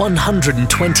 soaring at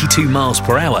 122 miles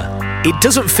per hour, it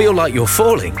doesn't feel like you're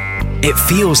falling. It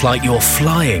feels like you're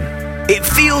flying. It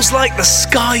feels like the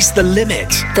sky's the limit.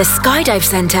 The Skydive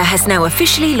Centre has now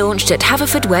officially launched at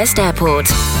Haverfordwest Airport.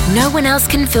 No one else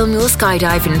can film your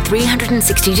skydive in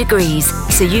 360 degrees,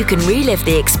 so you can relive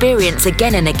the experience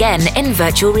again and again in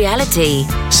virtual reality.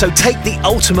 So take the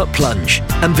ultimate plunge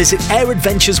and visit Air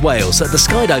Adventures Wales at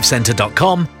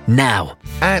theskydivecentre.com now.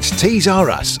 At Tees R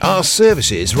Us, our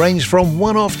services range from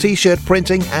one-off t-shirt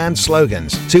printing and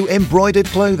slogans to embroidered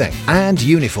clothing and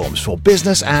uniforms for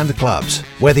business and clubs.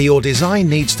 Whether your design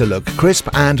needs to look crisp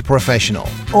and professional,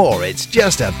 or it's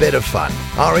just a bit of fun,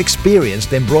 our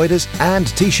experienced embroiders and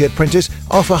t-shirt printers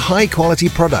offer high-quality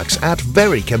products at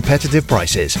very competitive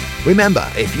prices. Remember,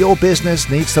 if your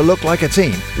business needs to look like a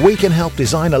team, we can help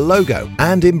design a logo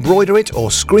and embroider it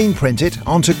or screen print it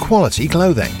onto quality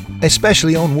clothing,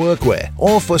 especially on workwear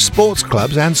or for sports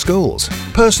clubs and schools.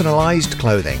 Personalised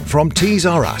clothing from Tees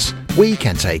R Us. We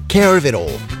can take care of it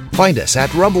all. Find us at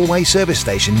Rumbleway Service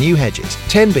Station, New Hedges,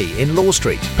 10B in Law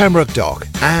Street, Pembroke Dock,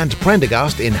 and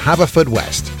Prendergast in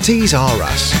Haverfordwest. Tees R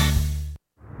Us.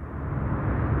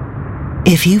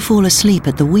 If you fall asleep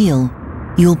at the wheel,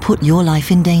 you'll put your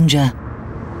life in danger,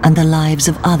 and the lives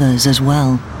of others as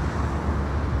well.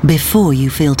 Before you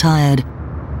feel tired,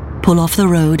 pull off the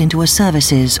road into a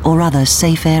services or other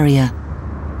safe area.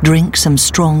 Drink some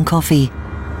strong coffee,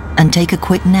 and take a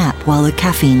quick nap while the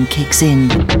caffeine kicks in.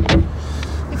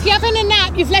 If you're having a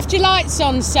nap, you've left your lights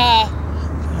on, sir.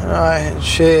 Right,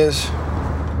 cheers.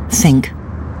 Think.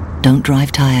 Don't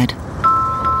drive tired.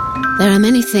 There are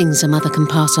many things a mother can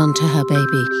pass on to her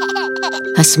baby.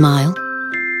 Her smile,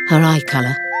 her eye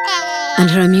colour,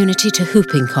 and her immunity to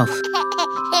whooping cough.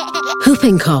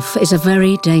 Whooping cough is a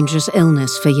very dangerous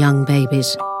illness for young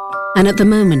babies, and at the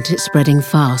moment it's spreading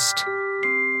fast.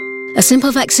 A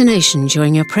simple vaccination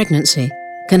during your pregnancy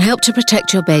can help to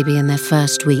protect your baby in their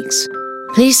first weeks.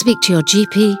 Please speak to your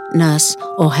GP, nurse,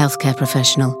 or healthcare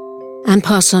professional and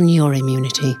pass on your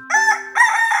immunity.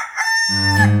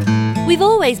 We've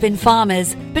always been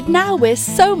farmers, but now we're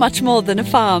so much more than a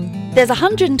farm. There's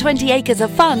 120 acres of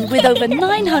fun with over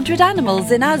 900 animals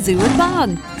in our zoo and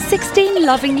barn, 16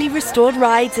 lovingly restored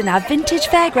rides in our vintage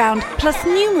fairground, plus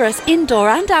numerous indoor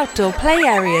and outdoor play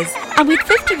areas. And with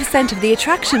 50% of the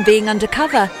attraction being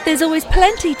undercover, there's always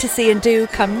plenty to see and do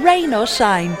come rain or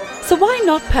shine. So why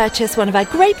not purchase one of our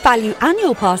great value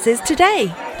annual passes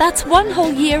today? That's one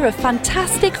whole year of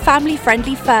fantastic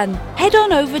family-friendly fun. Head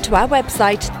on over to our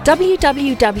website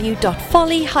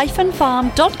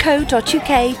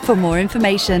www.folly-farm.co.uk for more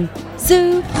information.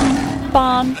 Zoo,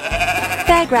 barn,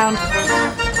 fairground,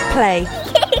 play.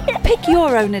 Pick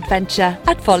your own adventure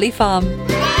at Folly Farm.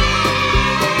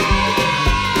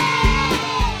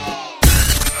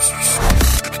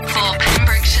 For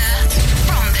Pembrokeshire,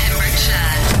 from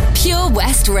Pembrokeshire, Pure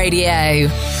West Radio.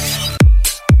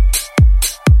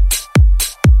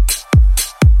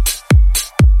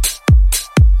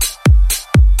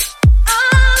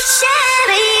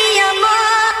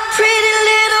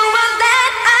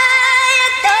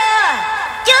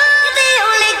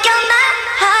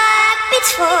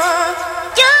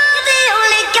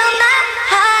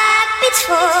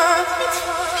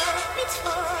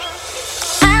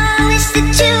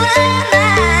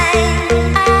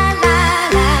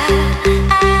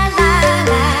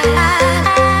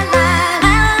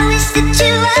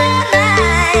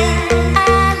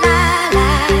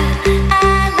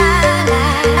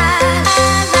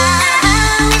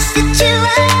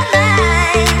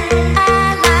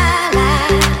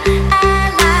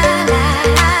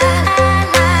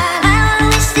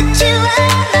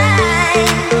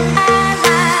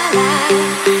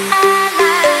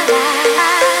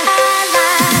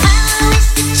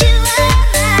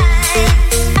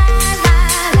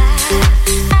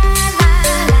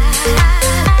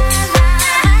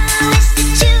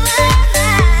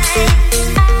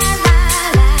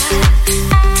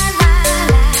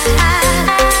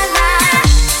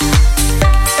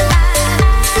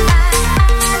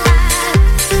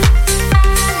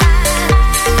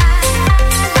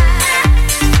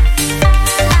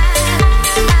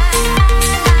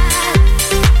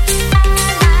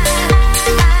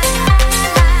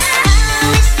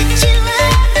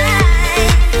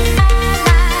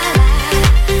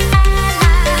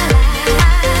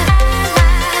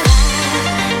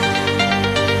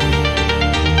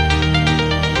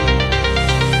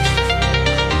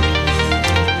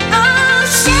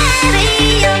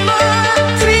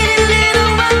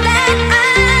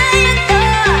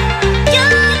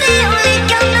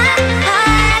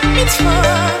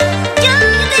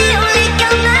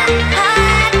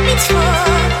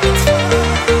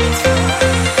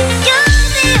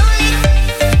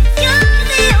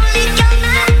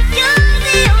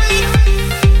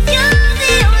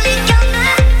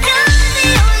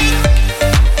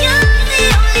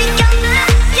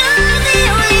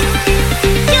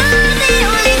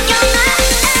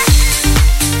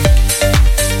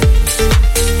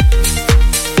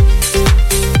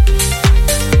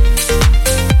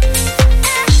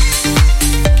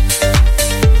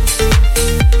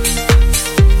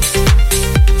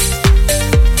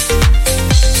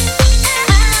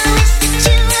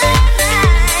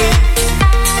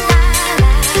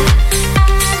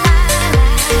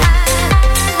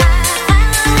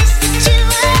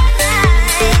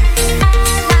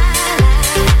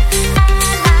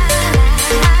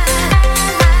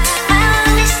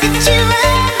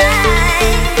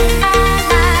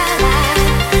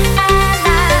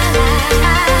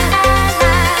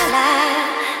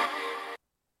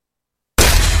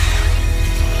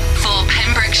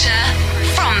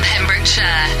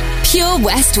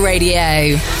 West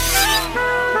Radio.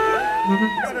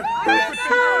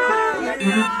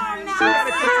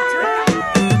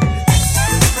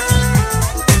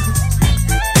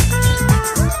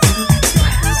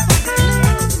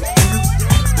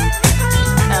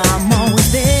 I'm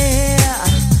always there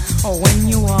when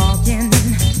you walk in,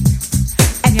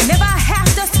 and you never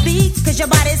have to speak 'cause your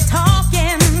body's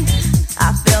talking.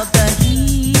 I felt the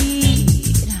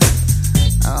heat.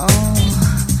 Oh,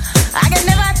 I can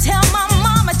never tell my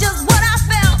mama just what I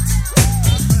felt.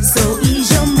 So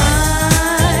ease your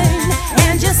mind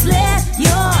and just let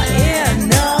your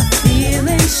inner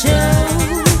feeling show.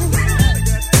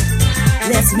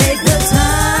 Let's make the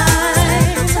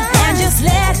time and just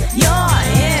let your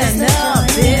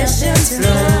inhibitions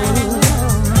flow.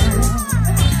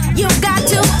 You got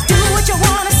to do what you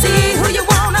wanna see, who you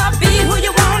wanna be, who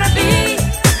you wanna be.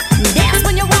 Dance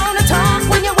when you wanna talk,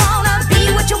 when you wanna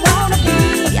be what you wanna be.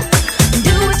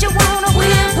 Do what you wanna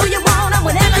with, who you wanna,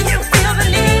 whenever you feel the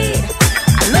need.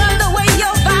 I love the way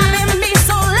you're vibing me,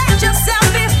 so let yourself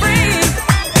be free.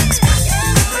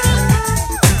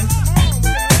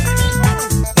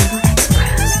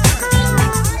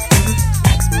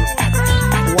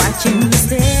 Watching you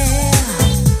stare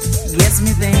gets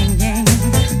me thinking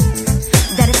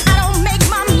that if I don't make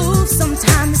my move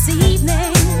sometime this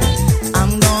evening,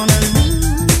 I'm gonna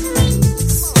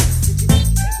lose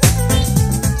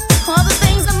all the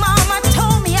things that mama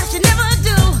told me I should never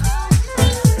do.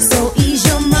 So ease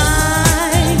your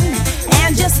mind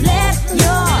and just let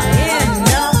your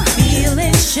inner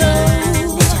feeling show.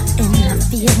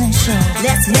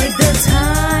 Let's make the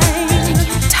time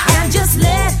and just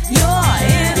let your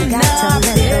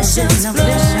inhibitions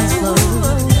flow.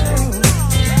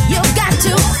 You got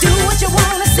to do what you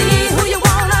wanna see, who you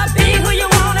wanna be, who you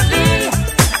wanna be.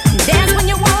 Dance when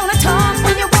you wanna talk,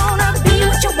 when you wanna be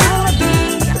what you wanna be.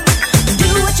 Do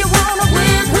what you wanna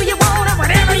with, who you wanna,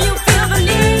 whatever you feel the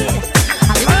need.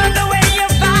 I love the way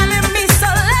you're vibing me, so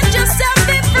let yourself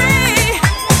be free.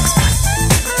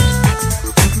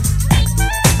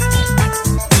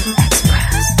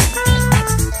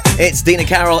 It's Dina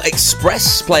Carroll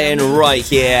Express playing right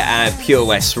here at Pure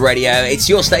West Radio. It's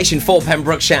your station for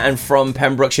Pembrokeshire and from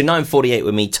Pembrokeshire. 9:48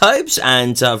 with me, Tobes,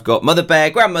 and I've got Mother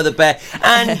Bear, Grandmother Bear,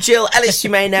 and Jill Ellis.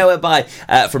 You may know her by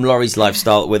from Laurie's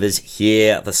Lifestyle with us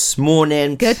here this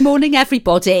morning. Good morning,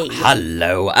 everybody.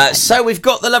 Hello. So we've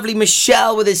got the lovely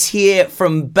Michelle with us here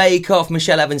from Bake Off.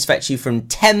 Michelle Evans-Fecci from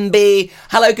Tenby.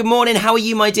 Hello. Good morning. How are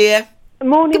you, my dear?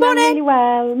 Morning. I'm really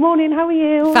well. Morning. How are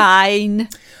you? Fine.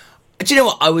 Do you know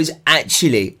what? I was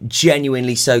actually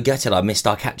genuinely so gutted I missed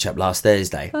our catch-up last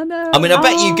Thursday. Oh, no. I mean, I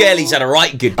bet you girlies had a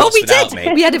right good bus we without did.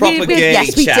 me. We had a proper really- girly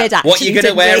yes, we chat. did, What you actually, going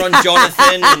to wear didn't on we?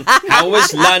 Jonathan? And how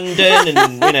was London?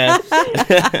 And, you know.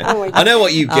 I know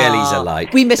what you girlies are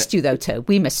like. We missed you, though, too.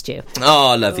 We missed you. Oh,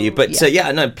 I love you. But,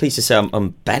 yeah, no, pleased to say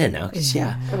I'm better now. Because,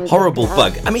 horrible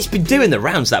bug. I mean, it's been doing the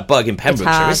rounds, that bug in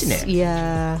Pembrokeshire, isn't it?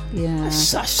 Yeah.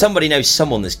 Somebody knows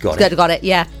someone that's got it. Got it,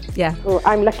 yeah. Oh,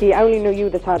 I'm lucky. I only know you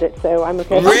that's had it, so I'm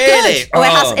okay. Really?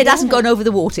 Oh, it hasn't gone over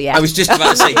the water yet. I was just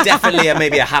about to say, definitely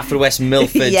maybe a Haverfordwest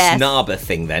Milford Yes. Narber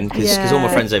thing then, because all my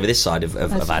friends over this side have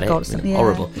had it.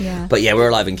 Horrible. yeah. But yeah, we're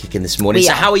alive and kicking this morning. We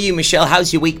So are. how are you, Michelle?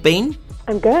 How's your week been?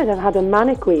 I'm good. I've had a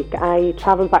manic week. I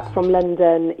travelled back from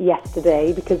London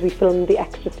yesterday because we filmed the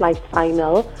Extra Slice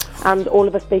final, and all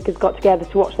of us bakers got together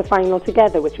to watch the final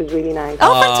together, which was really nice.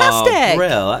 Oh, fantastic!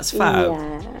 Brill, that's fab.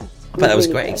 Yeah. I bet that was a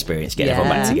Really great good. experience getting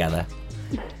everyone back together.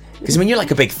 Because, I mean, you're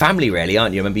like a big family, really,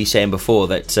 aren't you? I remember you saying before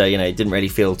that, it didn't really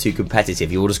feel too competitive.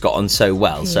 You all just got on so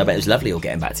well. So I bet it was lovely all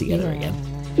getting back together again.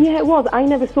 Yeah, it was. I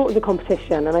never thought of the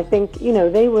competition, and I think,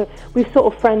 we've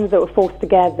sort of friends that were forced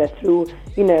together through,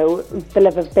 the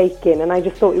love of baking, and I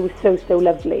just thought it was so, so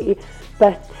lovely.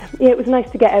 But, yeah, it was nice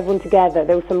to get everyone together.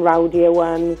 There were some rowdier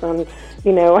ones, and,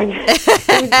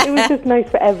 it was just nice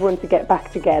for everyone to get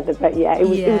back together. But, yeah, it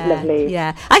was lovely.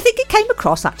 Yeah, I think it came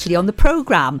across, actually, on the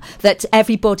programme that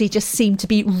everybody just seemed to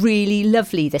be really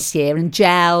lovely this year and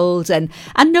gelled, and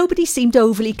nobody seemed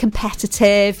overly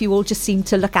competitive. You all just seemed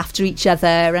to look after each other,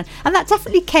 and that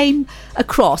definitely came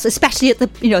across, especially at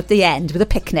the end with the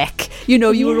picnic. You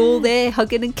were all there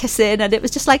hugging and kissing, and it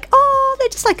was just like, oh, they're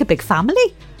just like a big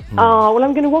family. Oh, well,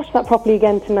 I'm going to watch that properly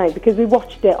again tonight, because we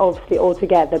watched it, obviously, all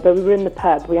together, but we were in the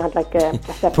pub. We had like a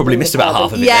separate Probably missed about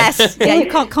half of it. Yes. Yeah,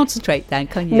 you can't concentrate then,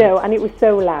 can you? No, and it was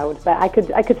so loud, but I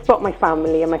could spot my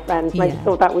family and my friends, and I just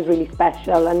thought that was really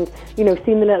special. And,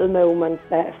 seeing the little moments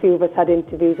that a few of us had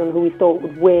interviews on who we thought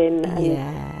would win. And,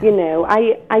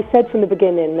 I said from the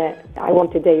beginning that I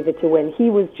wanted David to win. He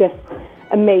was just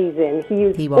amazing.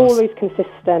 He was always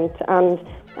consistent, and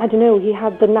I don't know, he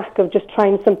had the knack of just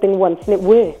trying something once and it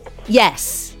worked.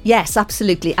 Yes,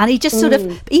 absolutely. And he just sort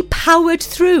of, he powered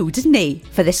through, didn't he,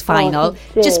 for this final?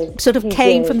 he Just did. sort of He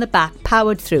came did. from the back,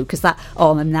 powered through, because that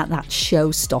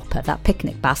showstopper, that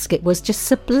picnic basket was just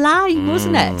sublime,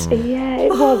 wasn't it? Yeah,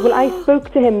 it was. Well, I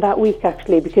spoke to him that week,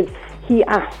 actually, because he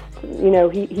asked,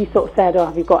 he sort of said,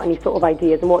 have you got any sort of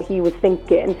ideas, and what he was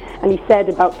thinking, and he said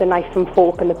about the knife and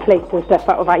fork and the plate and stuff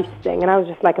out of icing, and I was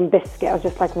just like, and biscuit, I was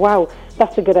just like, wow,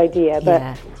 that's a good idea,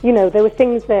 but, there were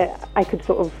things that I could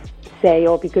sort of say,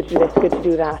 be good to do this, good to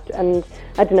do that, and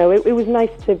I don't know, it was nice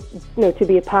to, to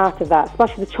be a part of that,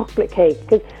 especially the chocolate cake,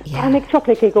 because I make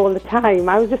chocolate cake all the time.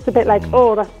 I was just a bit like,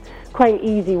 that's quite an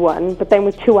easy one, but then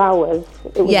with 2 hours,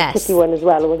 it was a tricky one as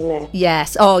well, wasn't it?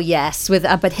 Yes,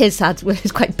 but his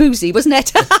was quite boozy, wasn't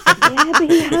it? Yeah, but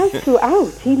he has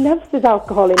throughout. He loves his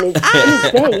alcohol in his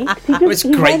bakes. It was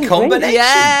a great combination.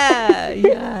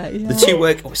 Yeah. The two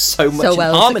work so much in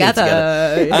well harmony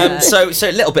together. together. So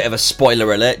a little bit of a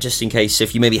spoiler alert, just in case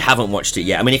if you maybe haven't watched it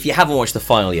yet. I mean, if you haven't watched the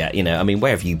final yet,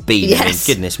 where have you been? Yes. I mean,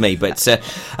 goodness me. But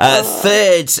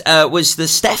third was the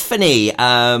Stephanie.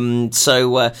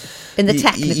 In the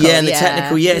technical, in the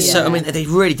technical, yeah. So I mean, they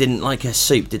really didn't like her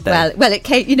soup, did they? Well, it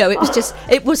came. It was just.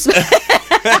 It was.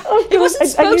 It wasn't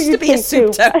supposed to be a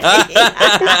soup.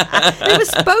 It was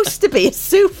supposed to be a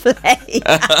souffle.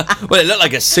 Well, it looked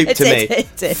like a soup to me.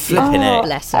 It did. Flipping it.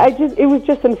 Bless her. It was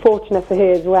just unfortunate for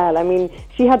her as well. I mean,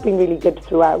 she had been really good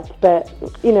throughout, but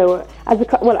as the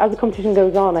competition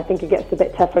goes on, I think it gets a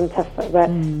bit tougher and tougher. But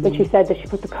when she said that she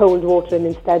put the cold water in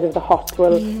instead of the hot,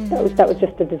 that was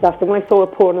just a disaster. When I saw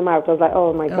her pouring them out, I was like,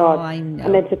 oh my god! I know.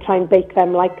 And then to try and bake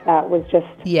them like that was just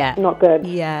not good.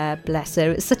 Yeah, bless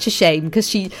her. It's such a shame because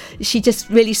she just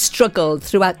really struggled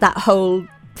throughout that whole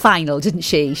final, didn't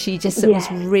she? She just was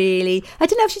really, I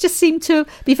don't know, she just seemed to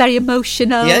be very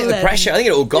emotional. Yeah, the pressure, I think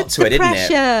it all got to it, didn't it?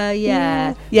 Pressure,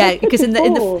 yeah, because in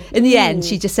the end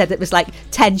she just said it was like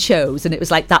 10 shows and it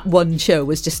was like that one show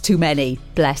was just too many.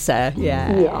 Bless her.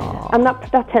 Yeah. And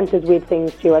that tempers weird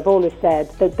things too. I've always said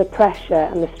that the pressure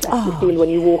and the stress you feel when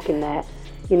you walk in there,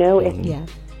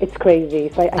 it's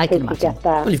crazy. So I totally get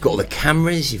that. Well, you've got all the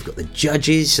cameras, you've got the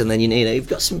judges, and then you've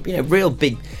got some real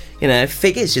big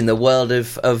figures in the world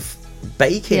of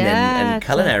baking and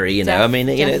culinary. I mean,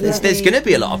 there's going to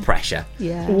be a lot of pressure.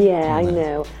 Yeah, I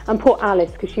know. And poor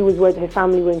Alice, because she was worried her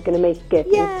family weren't going to make it.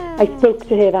 Yeah. I spoke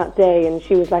to her that day, and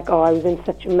she was like, "Oh, I was in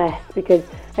such a mess because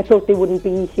I thought they wouldn't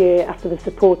be here after the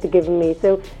support they're giving me."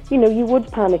 So, you would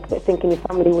panic thinking your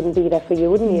family wouldn't be there for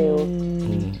you, wouldn't you?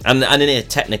 And in a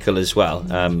technical as well,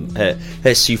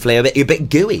 her souffle a bit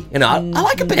gooey. I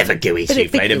like a bit of a gooey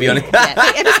souffle, to be honest.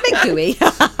 It was a bit gooey.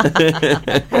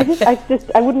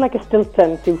 I wouldn't like a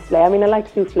Stilton souffle. I mean, I like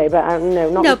souffle, but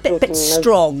not a bit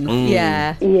strong.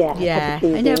 Yeah.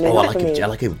 I know. I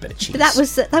like a bit of cheese. But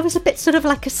that was a bit sort of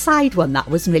like a side one. That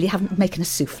wasn't really making a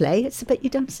souffle. It's a bit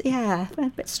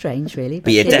a bit strange, really.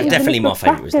 But definitely my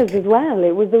favourite was as well.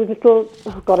 It was those little.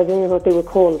 Oh God, I don't know what they were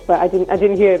called, but I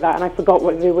didn't hear that, and I forgot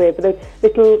what they were. But those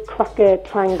little cracker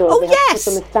triangles. Oh they yes,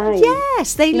 on the side.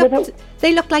 yes, they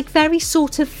looked like very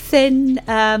sort of thin.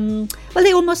 Well,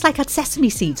 they almost like had sesame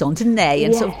seeds on, didn't they?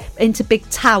 And sort of into big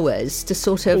towers to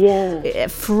sort of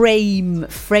frame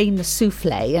the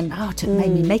souffle. And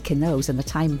maybe making those and the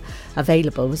time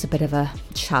available was a bit of a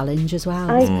challenge as well.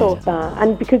 I thought that,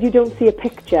 and because you don't see a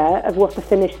picture of what the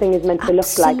finished thing is meant to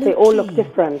look like, they all look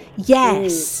different.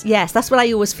 Yes, that's what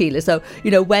I always feel as though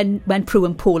when Prue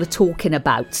and Paul are talking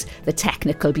about the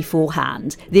technical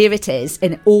beforehand, there it is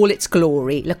in all its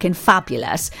glory, looking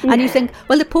fabulous, and you think,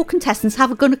 well, the poor contestants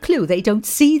haven't got a clue. They don't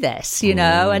see this,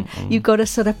 and you've got to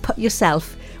sort of put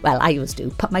yourself. Well, I always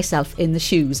do, put myself in the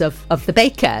shoes of the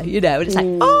baker, and it's like,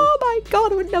 oh my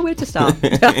God, I wouldn't know where to start.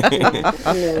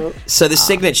 So the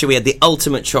signature, we had the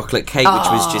ultimate chocolate cake, which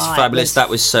was just fabulous. That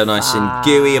was so nice and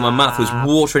gooey, and my mouth was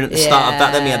watering at the start of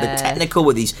that. Then we had the technical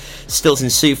with these Stilton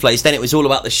souffles. Then it was all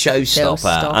about the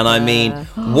showstopper. And I mean,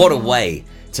 what a way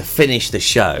to finish the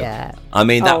show. I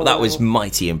mean, that was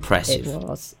mighty impressive. It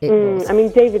was. I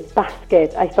mean, David's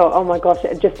basket, I thought, oh my gosh,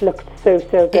 it just looked so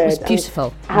good. It was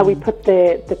beautiful. And how we put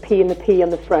the P and the P on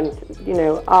the front,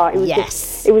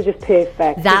 it was just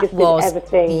perfect. That was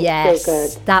everything so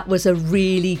good. That was a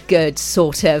really good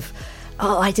sort of,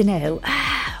 I don't know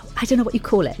what you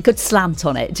call it, a good slant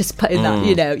on it, just putting that,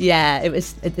 it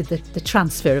was the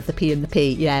transfer of the P and the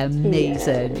P,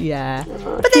 amazing,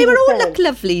 But they were all look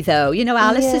lovely though,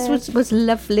 Alice's was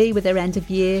lovely with her end of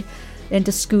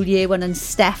school year one, and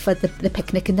Steph at the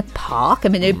picnic in the park. I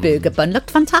mean, her burger bun looked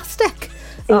fantastic.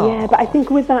 Yeah, but I think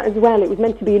with that as well, it was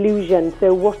meant to be illusion.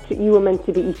 So what you were meant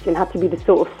to be eating had to be the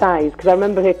sort of size. Because I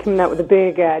remember her coming out with a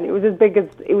burger, and it was as big as,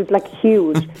 it was like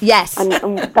huge. Yes. And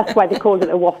that's why they called it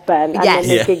a Whopper. And Yes.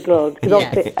 then they giggled. Because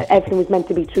obviously everything was meant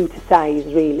to be true to size,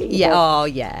 really. Yeah. But, Oh,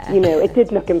 yeah. You know, it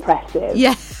did look impressive.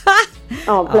 Yeah.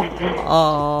 Oh, bless her.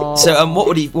 Oh. So, what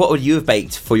would you have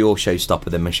baked for your showstopper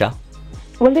then, Michelle?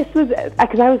 Well, this was,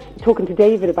 because I was talking to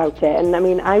David about it, and I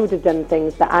mean, I would have done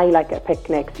things that I like at a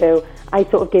picnic, so I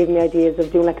sort of gave me ideas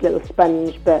of doing like a little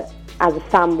sponge, but as a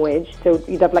sandwich, so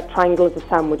you'd have like triangles of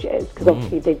sandwiches, because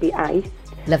obviously they'd be iced.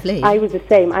 Lovely. I was the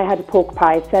same. I had a pork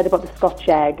pie. I said about the Scotch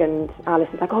egg, and Alice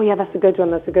was like, oh yeah, that's a good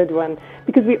one,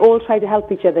 because we all tried to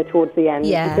help each other towards the end.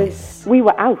 Yes. Because we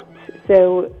were out.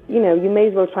 So, you know, you may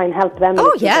as well try and help them.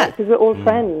 Oh, yeah. Because we're all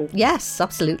friends. Yes,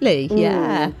 absolutely.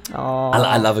 Yeah. Oh.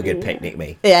 I love a good picnic,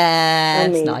 me. Yeah,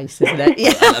 it's nice, isn't it?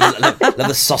 Yeah. I love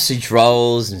the sausage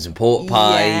rolls and some pork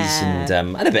pies,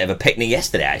 and I had a bit of a picnic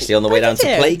yesterday, actually, on the way down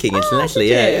to Plaking in Leslie.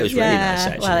 Yeah, it was really nice,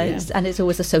 actually. Well, and it's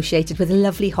always associated with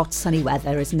lovely hot sunny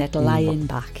weather, isn't it? Lying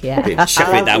back, yeah.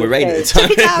 Chucking it down with rain at the time.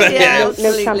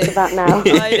 No chance of that now.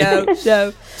 I know.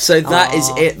 No. So that is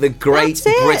it, the Great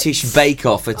British Bake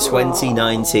Off for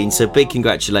 2019. So big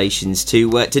congratulations to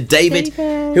David,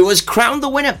 who was crowned the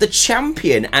winner, the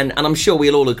champion, and I'm sure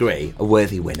we'll all agree, a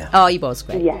worthy winner. Oh, he was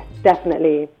great. Yes,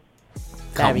 definitely.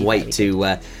 Can't wait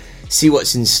to see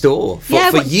what's in store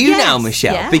for you now,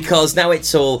 Michelle, because now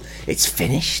it's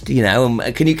finished, you know.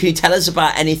 Can you tell us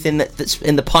about anything that's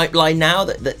in the pipeline now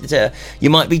that you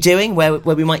might be doing, where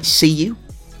we might see you?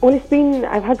 Well,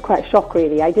 I've had quite a shock,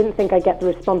 really. I didn't think I'd get the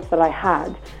response that I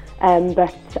had,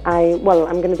 but I'm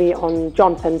going to be on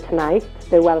Jonathan tonight,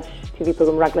 the Welsh TV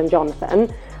programme Raglan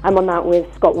Jonathan. I'm on that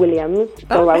with Scott Williams,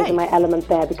 so I was in my element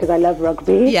there because I love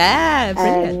rugby. Yeah,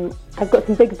 brilliant. I've got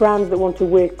some big brands that want to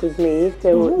work with me,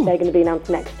 so they're going to be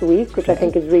announced next week, which I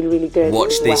think is really, really good.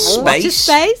 Watch this space. Watch this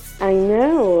space. I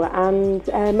know,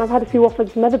 and I've had a few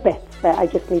offers from other bits that I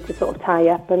just need to sort of tie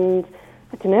up, and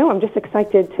I don't know, I'm just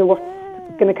excited to what's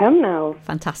going to come now.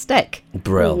 Fantastic.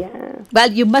 Brill. Yeah.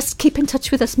 Well, you must keep in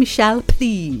touch with us, Michelle,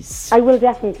 please. I will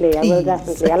definitely.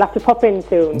 I'll have to pop in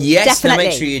soon. Yes, Definitely. no,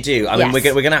 make sure you do. I mean, we're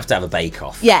going to have a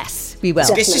bake-off. Yes, we will.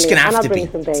 It's just going to have to be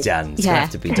done. It's going to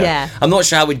have to be done. Yeah. I'm not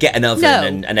sure how we'd get an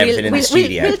oven and everything in the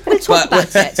studio. We'll talk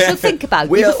about it. So think about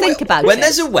it. We'll think about it. When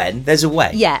there's a when, there's a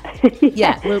way. Yeah.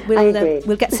 Yeah.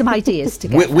 We'll get some ideas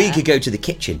together. We could go to the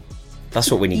kitchen. That's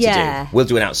what we need to do. We'll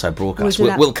do an outside broadcast.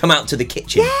 We'll come out to the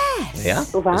kitchen. Yes. Yeah?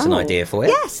 Oh, wow. That's an idea for you.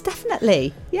 Yes,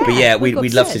 definitely. Yeah. But yeah,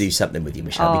 we'd love to do something with you,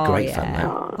 Michelle. It'd be great fun, man.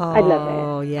 I'd love it.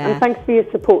 Oh, yeah. And thanks for your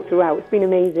support throughout. It's been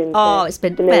amazing. It's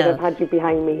been to know that I've had you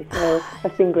behind me. So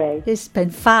that's been great. It's been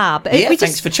fab.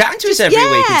 Thanks for chatting to us every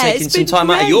week and taking some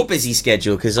time out of your busy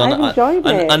schedule. Because I've enjoyed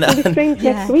it. It'll be strange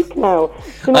next week now.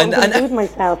 So I'm going to do with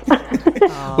myself.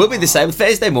 We'll be the same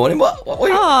Thursday morning.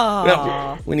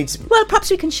 We need to... Well,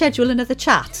 perhaps we can schedule another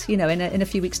chat, you know, in a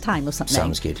few weeks' time or something.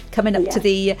 Sounds good. Coming up to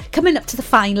the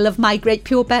final of my Great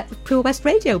Pure West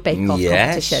Radio Bake Off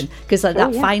competition, because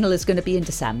that final is going to be in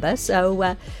December.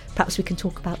 So perhaps we can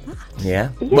talk about that.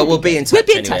 Yeah. Well, we'll be in touch.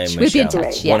 We'll be in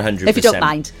touch. Yeah. 100%. If you don't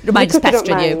mind us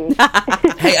pestering you.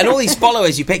 Hey, and all these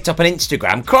followers you picked up on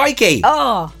Instagram, crikey!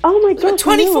 Oh my God!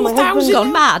 24,000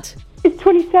 gone mad. It's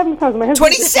 27,000. My husband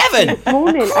 27 this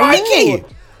morning. Crikey!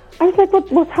 I was like,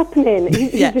 what's happening? He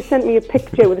just sent me a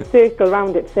picture with a circle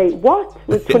around it to say, what?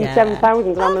 With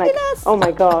 27,000. And I'm like, oh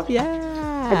my gosh. Yeah.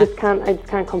 I just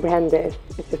can't comprehend it.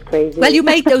 It's just crazy. Well, you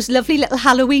made those lovely little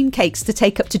Halloween cakes to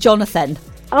take up to Jonathan.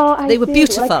 Oh, they were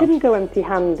beautiful. Well, I couldn't go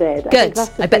empty-handed. Good.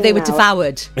 I bet they were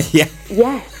devoured. Yeah.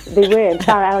 Yes, they were. And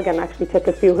Sarah Elgan actually took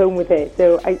a few home with her,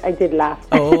 so I did laugh.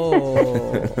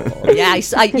 Oh. Yeah,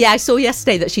 I saw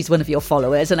yesterday that she's one of your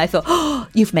followers, and I thought, oh,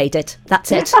 you've made it.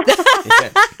 That's it.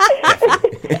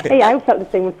 Hey, I felt the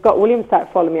same when Scott Williams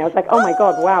started following me. I was like, oh my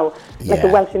God, wow. Like a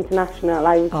Welsh international.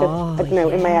 I was just, I don't know,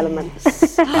 in my element.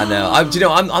 I know.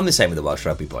 I'm the same with the Welsh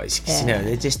Rugby boys. You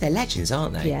know, they're legends,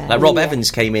 aren't they? Yeah. Like Rob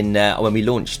Evans came in when we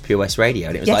launched Pure West Radio,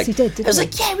 and it was he did, it was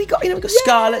like, we got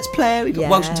Scarlet's player, we got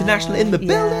Welsh International in the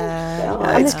building.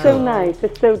 And it's so nice.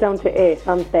 They're so down to earth,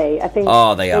 aren't they? I think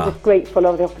they are. Just grateful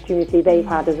of the opportunity they've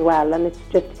had as well, and it's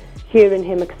just hearing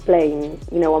him explain,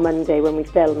 you know, on Monday when we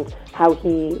filmed how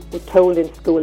he was told in school